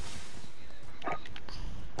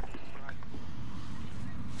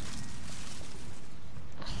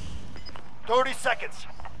 "30 seconds.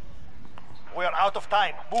 We are out of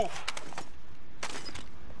time. Move."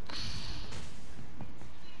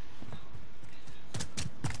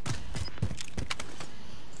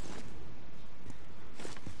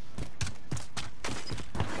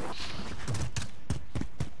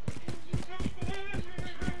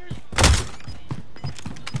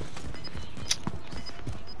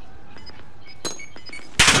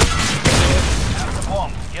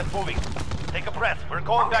 Get moving. Take a breath. We're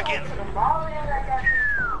going back in.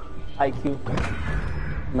 IQ.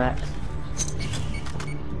 Max.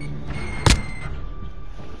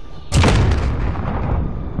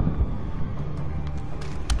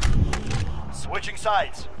 Switching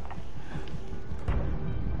sides.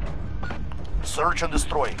 Search and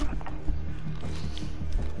destroy.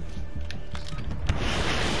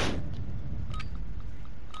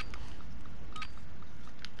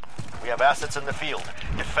 We have assets in the field.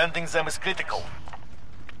 Defending them is critical.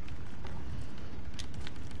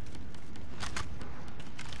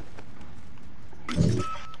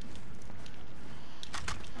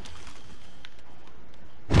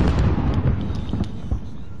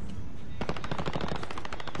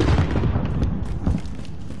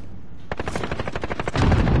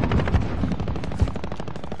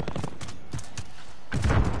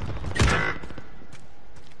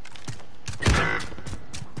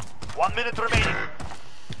 One minute remaining.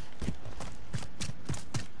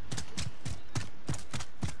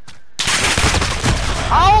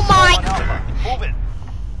 Oh my! Move it.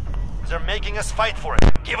 They're making us fight for it.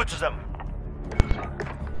 Give it to them.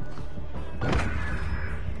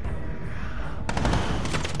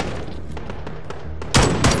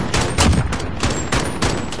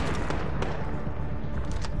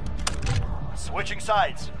 Switching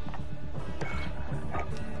sides.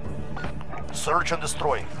 Search and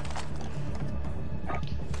destroy.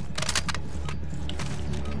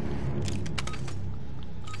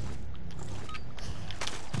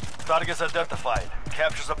 Targets identified.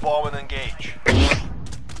 Capture the bomb and engage.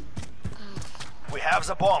 We have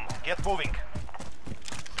the bomb. Get moving.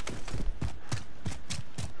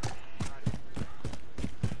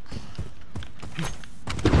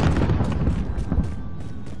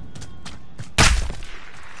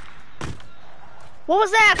 What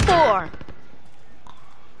was that for?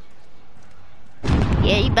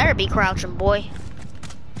 Yeah, you better be crouching, boy.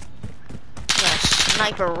 Yeah,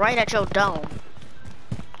 sniper right at your dome.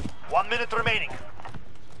 1 minute remaining.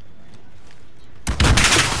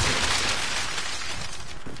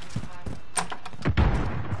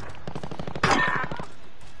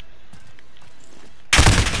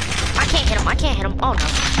 I can't hit him. I can't hit him. Oh no.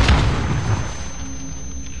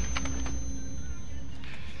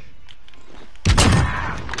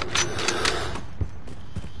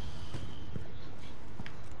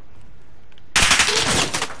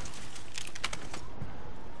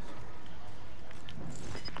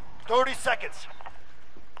 30 seconds.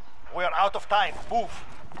 We are out of time. Move.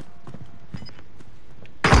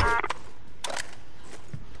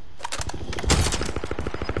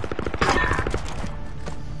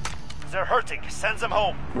 They're hurting. Send them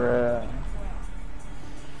home. Bruh.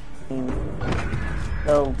 So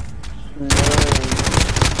slow.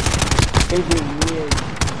 Is it weird?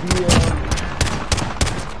 Yeah.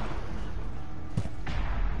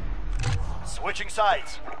 Switching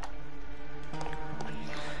sides.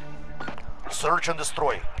 Search and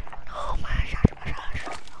destroy. Oh my gosh.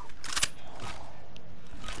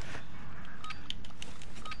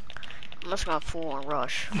 I'm just gonna full on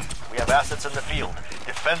rush. We have assets in the field.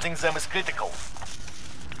 Defending them is critical.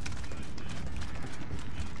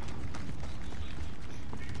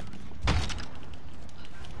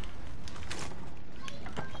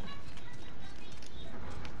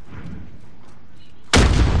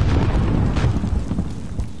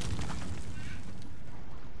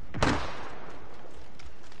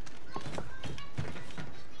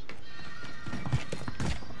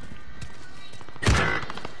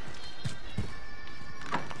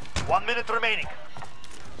 One minute remaining.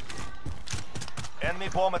 Enemy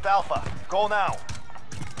bomb at Alpha. Go now.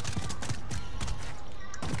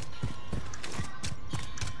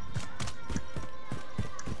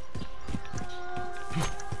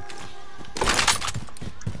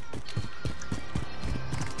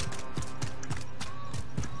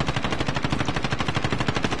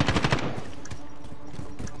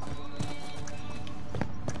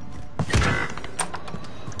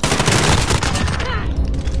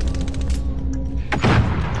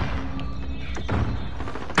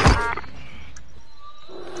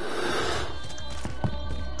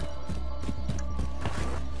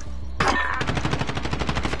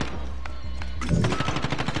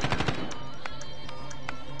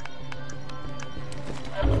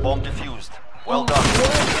 Bomb defused. Well done.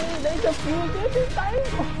 They defused it this time?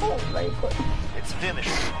 Oh my god. It's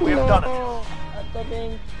finished. We have done it. At the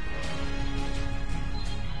thing.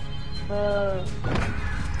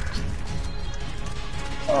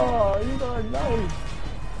 Oh, you are nice.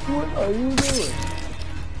 What are you doing?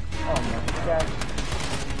 Oh my god.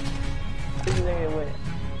 This nigga went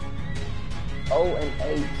 0 and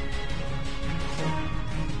 8.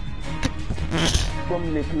 From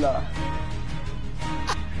the class.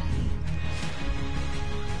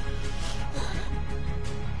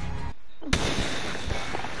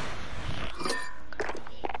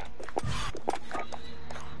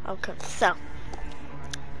 Okay, so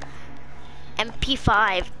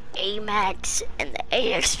MP5, AMAX, and the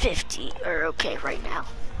AX50 are okay right now.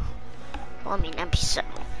 Well, I mean MP7.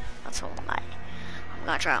 That's all I'm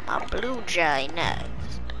gonna try out my Blue Jay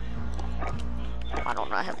next. Why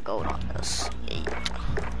don't I have gold on this?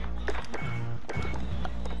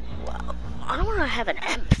 Well, I don't want to have an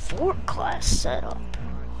M4 class set up.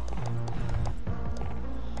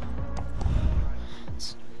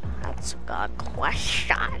 That's a good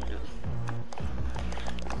question.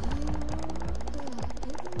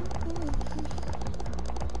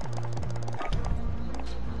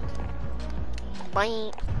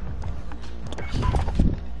 Bye.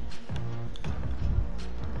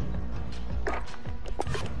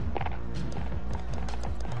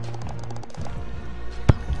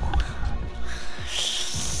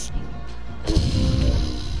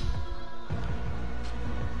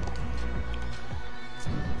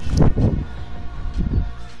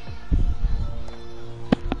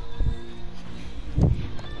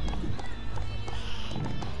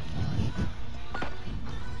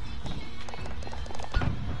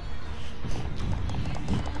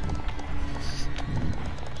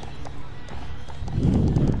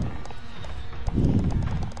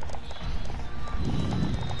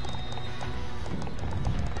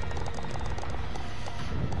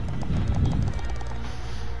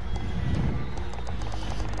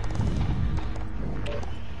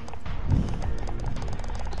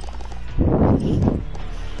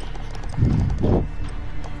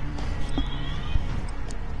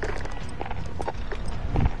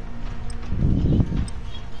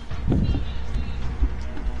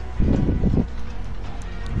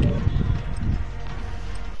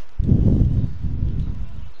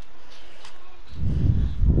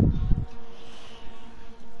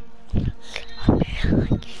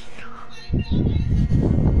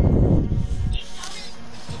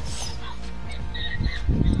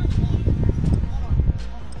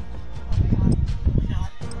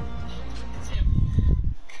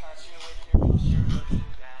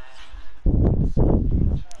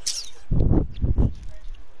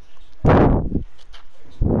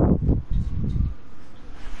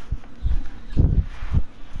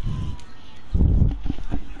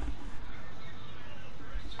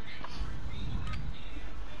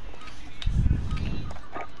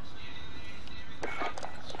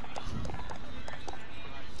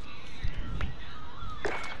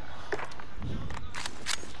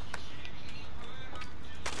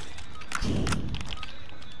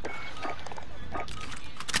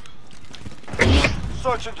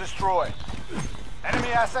 Search and destroy. Enemy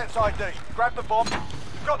assets ID. Grab the bomb.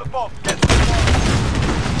 You've got the bomb. Get to the bomb.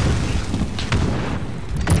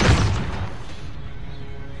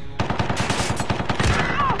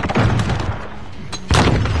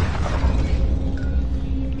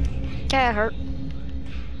 That hurt.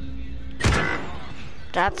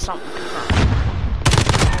 That's something.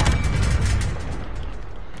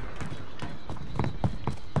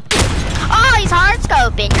 Oh, he's hard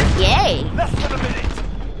scoping. You're gay. Less than a minute.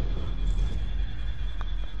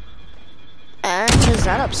 And is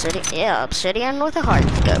that obsidian? Yeah, obsidian with a hard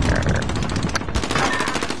scoper.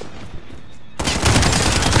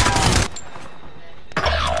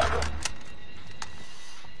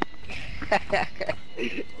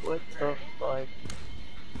 What the fuck?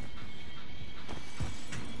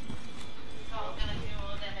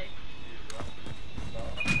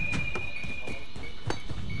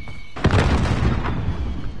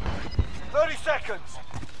 Seconds.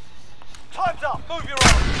 Time's up. Move your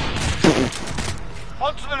arm.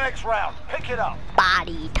 On to the next round. Pick it up.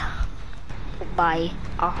 Bodied by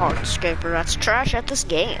a hard scoper. That's trash at this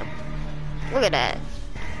game. Look at that.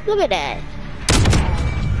 Look at that.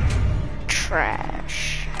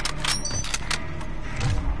 Trash.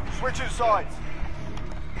 Switching sides.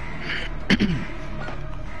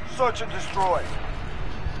 Search and destroy.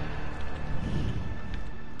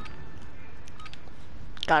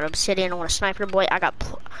 Got obsidian on a sniper, boy. I got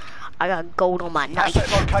gold on my knife.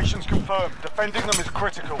 Asset locations confirmed. Defending them is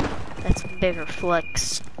critical. That's a bigger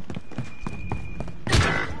flex.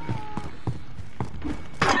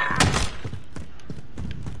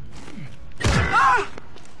 Ah!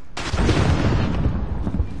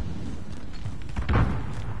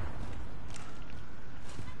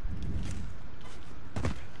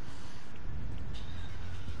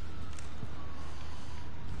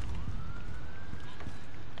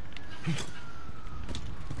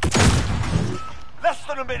 Less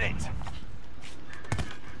than a minute.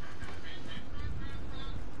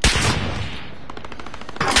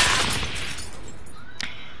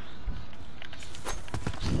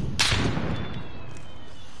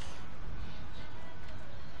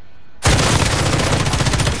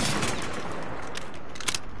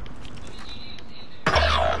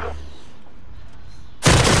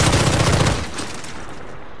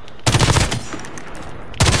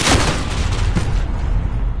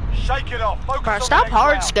 Shake it off. Focus Bro, on stop the next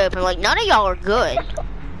hard round. scoping. Like, none of y'all are good.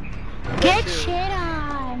 Get shit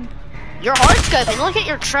on. You're hard scoping. Look at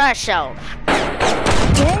your trash self.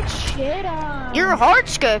 Get shit on. You're hard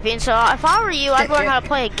scoping, so if I were you, I'd learn how to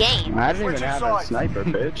play a game. I didn't even have a sniper,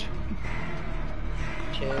 bitch.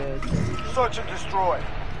 Cheers. Search and destroy.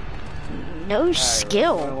 No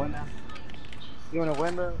skill. You wanna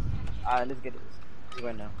win, bro? Alright, let's get this. Let's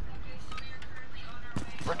win now.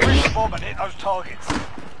 Retrieve the bomb and hit those targets.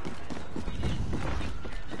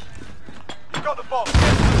 You've got the bomb. Get to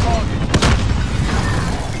the target.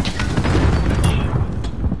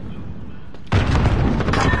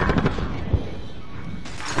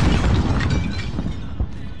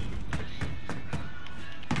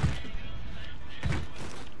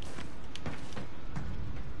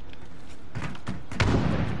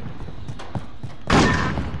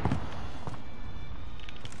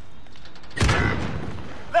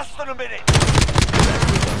 Less than a minute.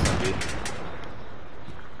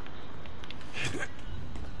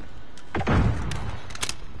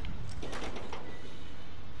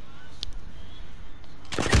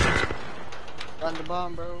 Run the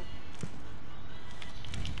bomb, bro.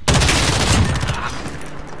 We've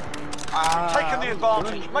taken the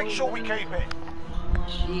advantage. Make sure we keep it.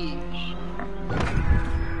 Sheesh.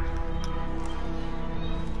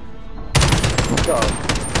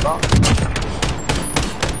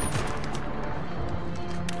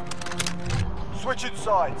 Switching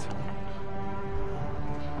sides.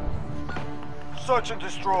 Search and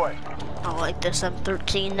destroy. I like this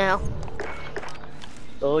M13 now.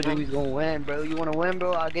 Told you he's gonna win, bro. You wanna win,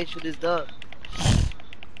 bro? I'll get you this dub.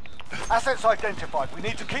 Assets identified. We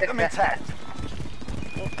need to keep them intact.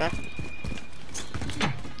 Okay.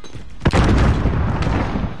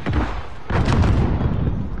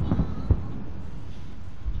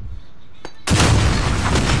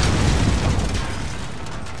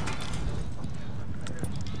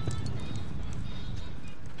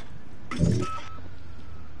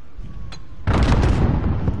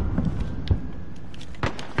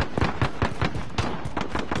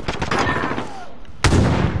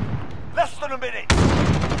 Less than a minute.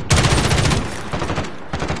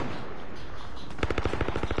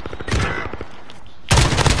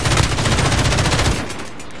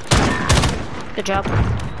 Good job.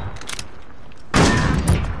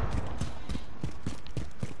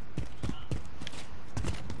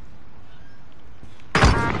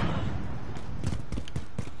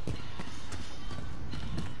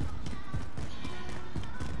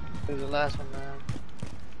 last one, man.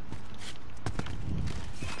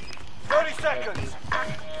 30 seconds.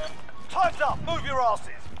 Time's up. Move your asses.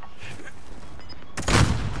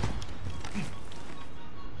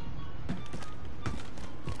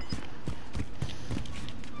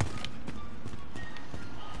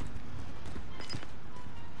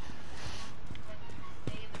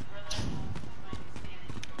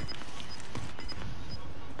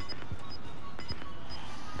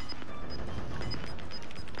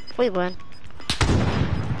 We win.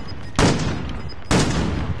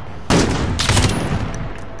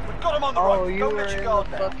 Got him on the oh, run. you Don't were let your in guard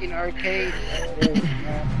the down. fucking arcade.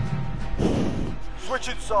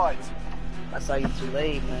 Switching sides. I saw you too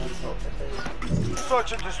late, man.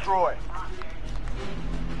 Search and destroy.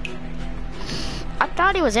 I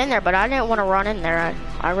thought he was in there, but I didn't want to run in there.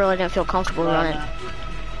 I really didn't feel comfortable running.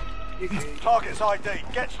 Target's ID.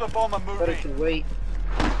 Get to the bomb and move Better in. to wait.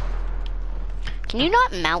 Can you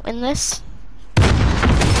not mount in this?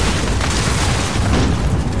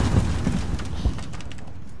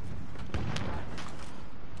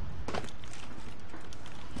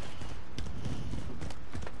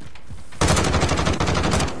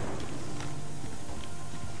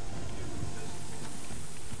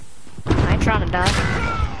 I ain't trying to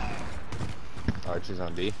die. Archer's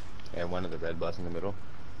on B, and one of the red bus in the middle.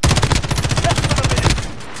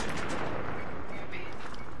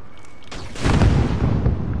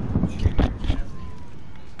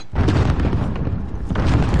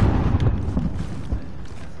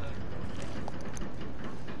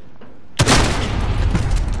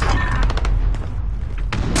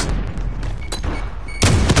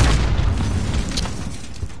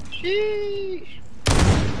 Sheesh.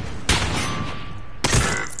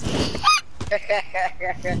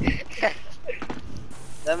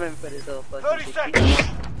 That man put his whole fucking 30 seconds.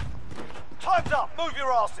 Time's up. Move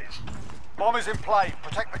your asses. Bomb is in play.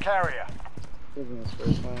 Protect the carrier. This is his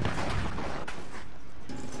first one.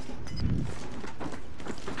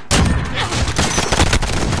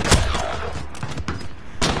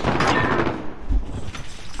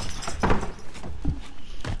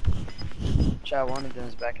 Shot one of them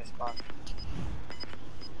is back at spawn.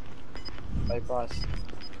 By boss.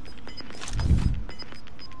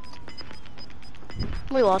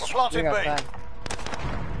 We lost. We're planting We got B. time.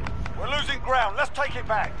 We're losing ground. Let's take it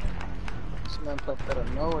back. This man popped out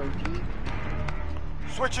of nowhere, G.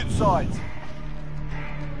 Switching sides.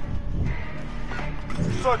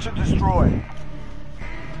 Search and destroy.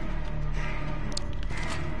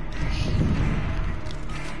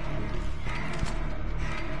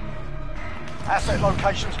 Asset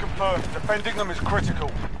locations confirmed. Defending them is critical.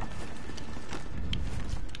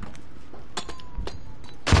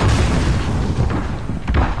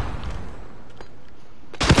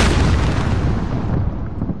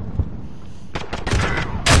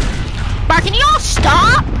 Bro, can y'all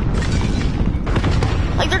stop?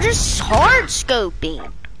 Like, they're just hard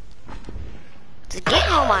scoping. It's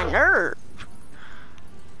getting on my nerve.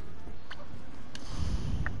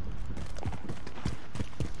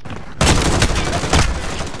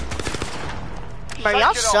 Bro,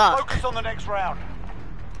 y'all Shake it off. suck. Focus on the next round.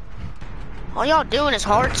 All y'all doing is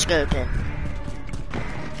hard scoping.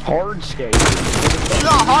 Hard skate. You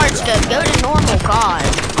got hard scope, go to normal COD.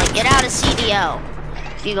 Like, get out of CDL.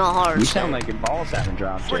 You got hard You scope. sound like your balls haven't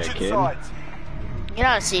dropped yet, Switching kid. sides. Get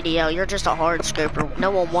out of CDL, you're just a hard scoper.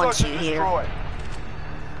 No one wants Search you and here. destroy.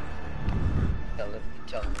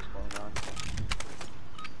 Tell him what's going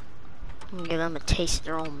on. Give them a taste of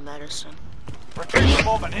their own medicine. Retrieve the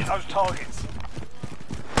bomb and hit those targets.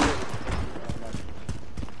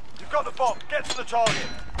 You've got the bomb. Get to the target.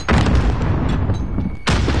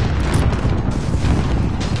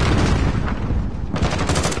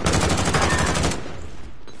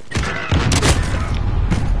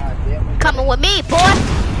 Coming with me, boy!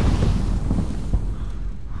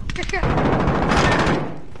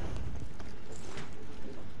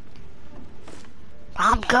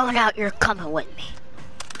 I'm going out, you're coming with me.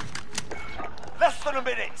 Less than a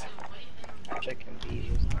minute. Checking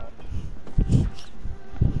B.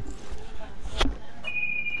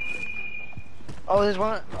 Oh, there's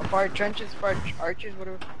one. Far trenches, far archers,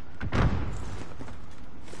 whatever.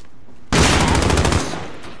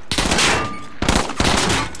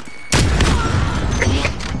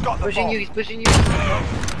 Got the Pushing bomb. you, he's pushing you.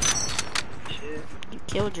 Shit. You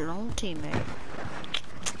killed your own teammate.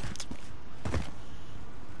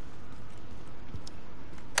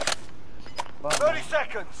 Well, 30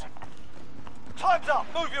 seconds. Time's up.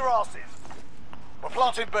 Move your asses. We're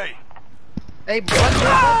planting B. hey,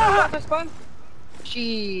 spawn, spawn.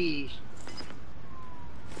 Sheesh.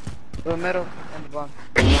 The metal and the bomb.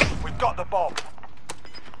 We've got the bomb.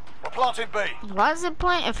 We're planting B. Why is it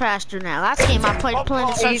planting faster now? Last game I played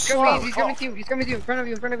planting so Hey, slow. he's coming to you. He's coming to you. In front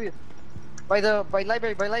of you. By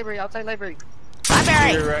library. Outside library.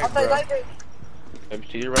 Library. Right, Outside bro. library.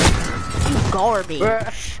 To your right. You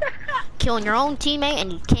garbage. Killing your own teammate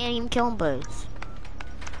and you can't even kill them both.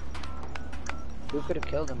 We could have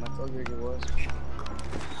killed him. I told you where he was.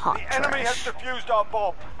 Hot The enemy has trash. defused our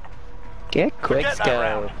bomb. Get quick, Forget that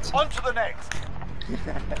round. On to the next.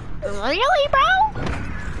 Really, bro?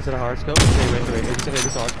 Is it a hard scope? Wait. Is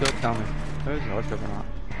it a hard scope? Tell me. Is it a hard scope or not?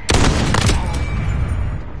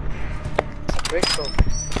 Quick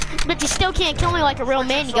scope. But you still can't kill me like a real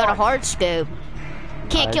man. You got a hard scope.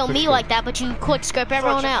 Can't kill me like that, but you quick scope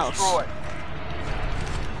everyone else.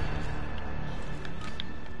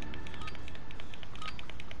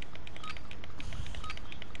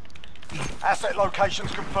 Asset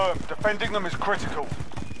locations confirmed. Defending them is critical.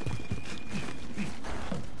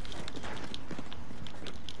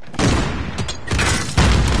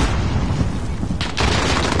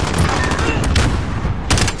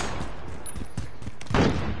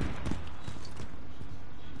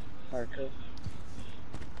 Marco.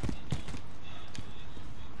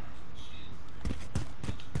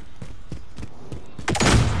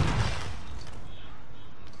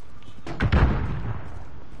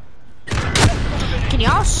 Can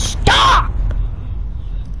y'all stop?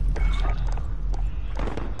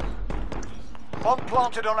 Bomb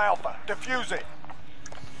planted on Alpha. Defuse it.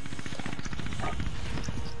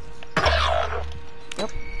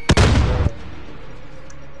 Yep.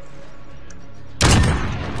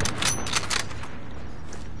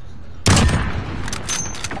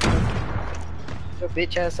 Your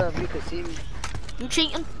bitch ass up, you could see me. You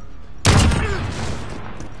cheating?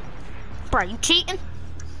 Bro, you cheating?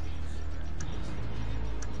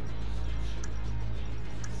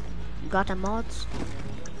 You got them mods?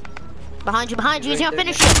 Behind you, he's gonna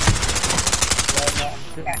finish it.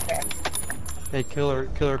 Hey, killer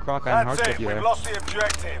croc on hard That's scope it. you We've there. lost the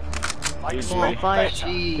objective. Make speed fight. better.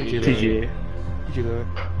 GG. GG.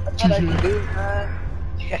 I thought I could do it, man.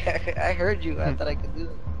 I heard you. I thought I could do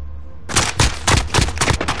it.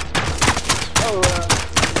 Oh,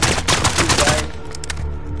 you guys.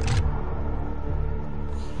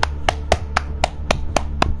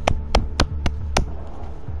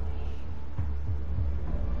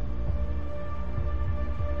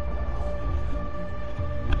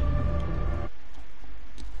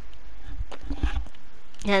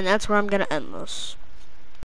 And that's where I'm gonna end this.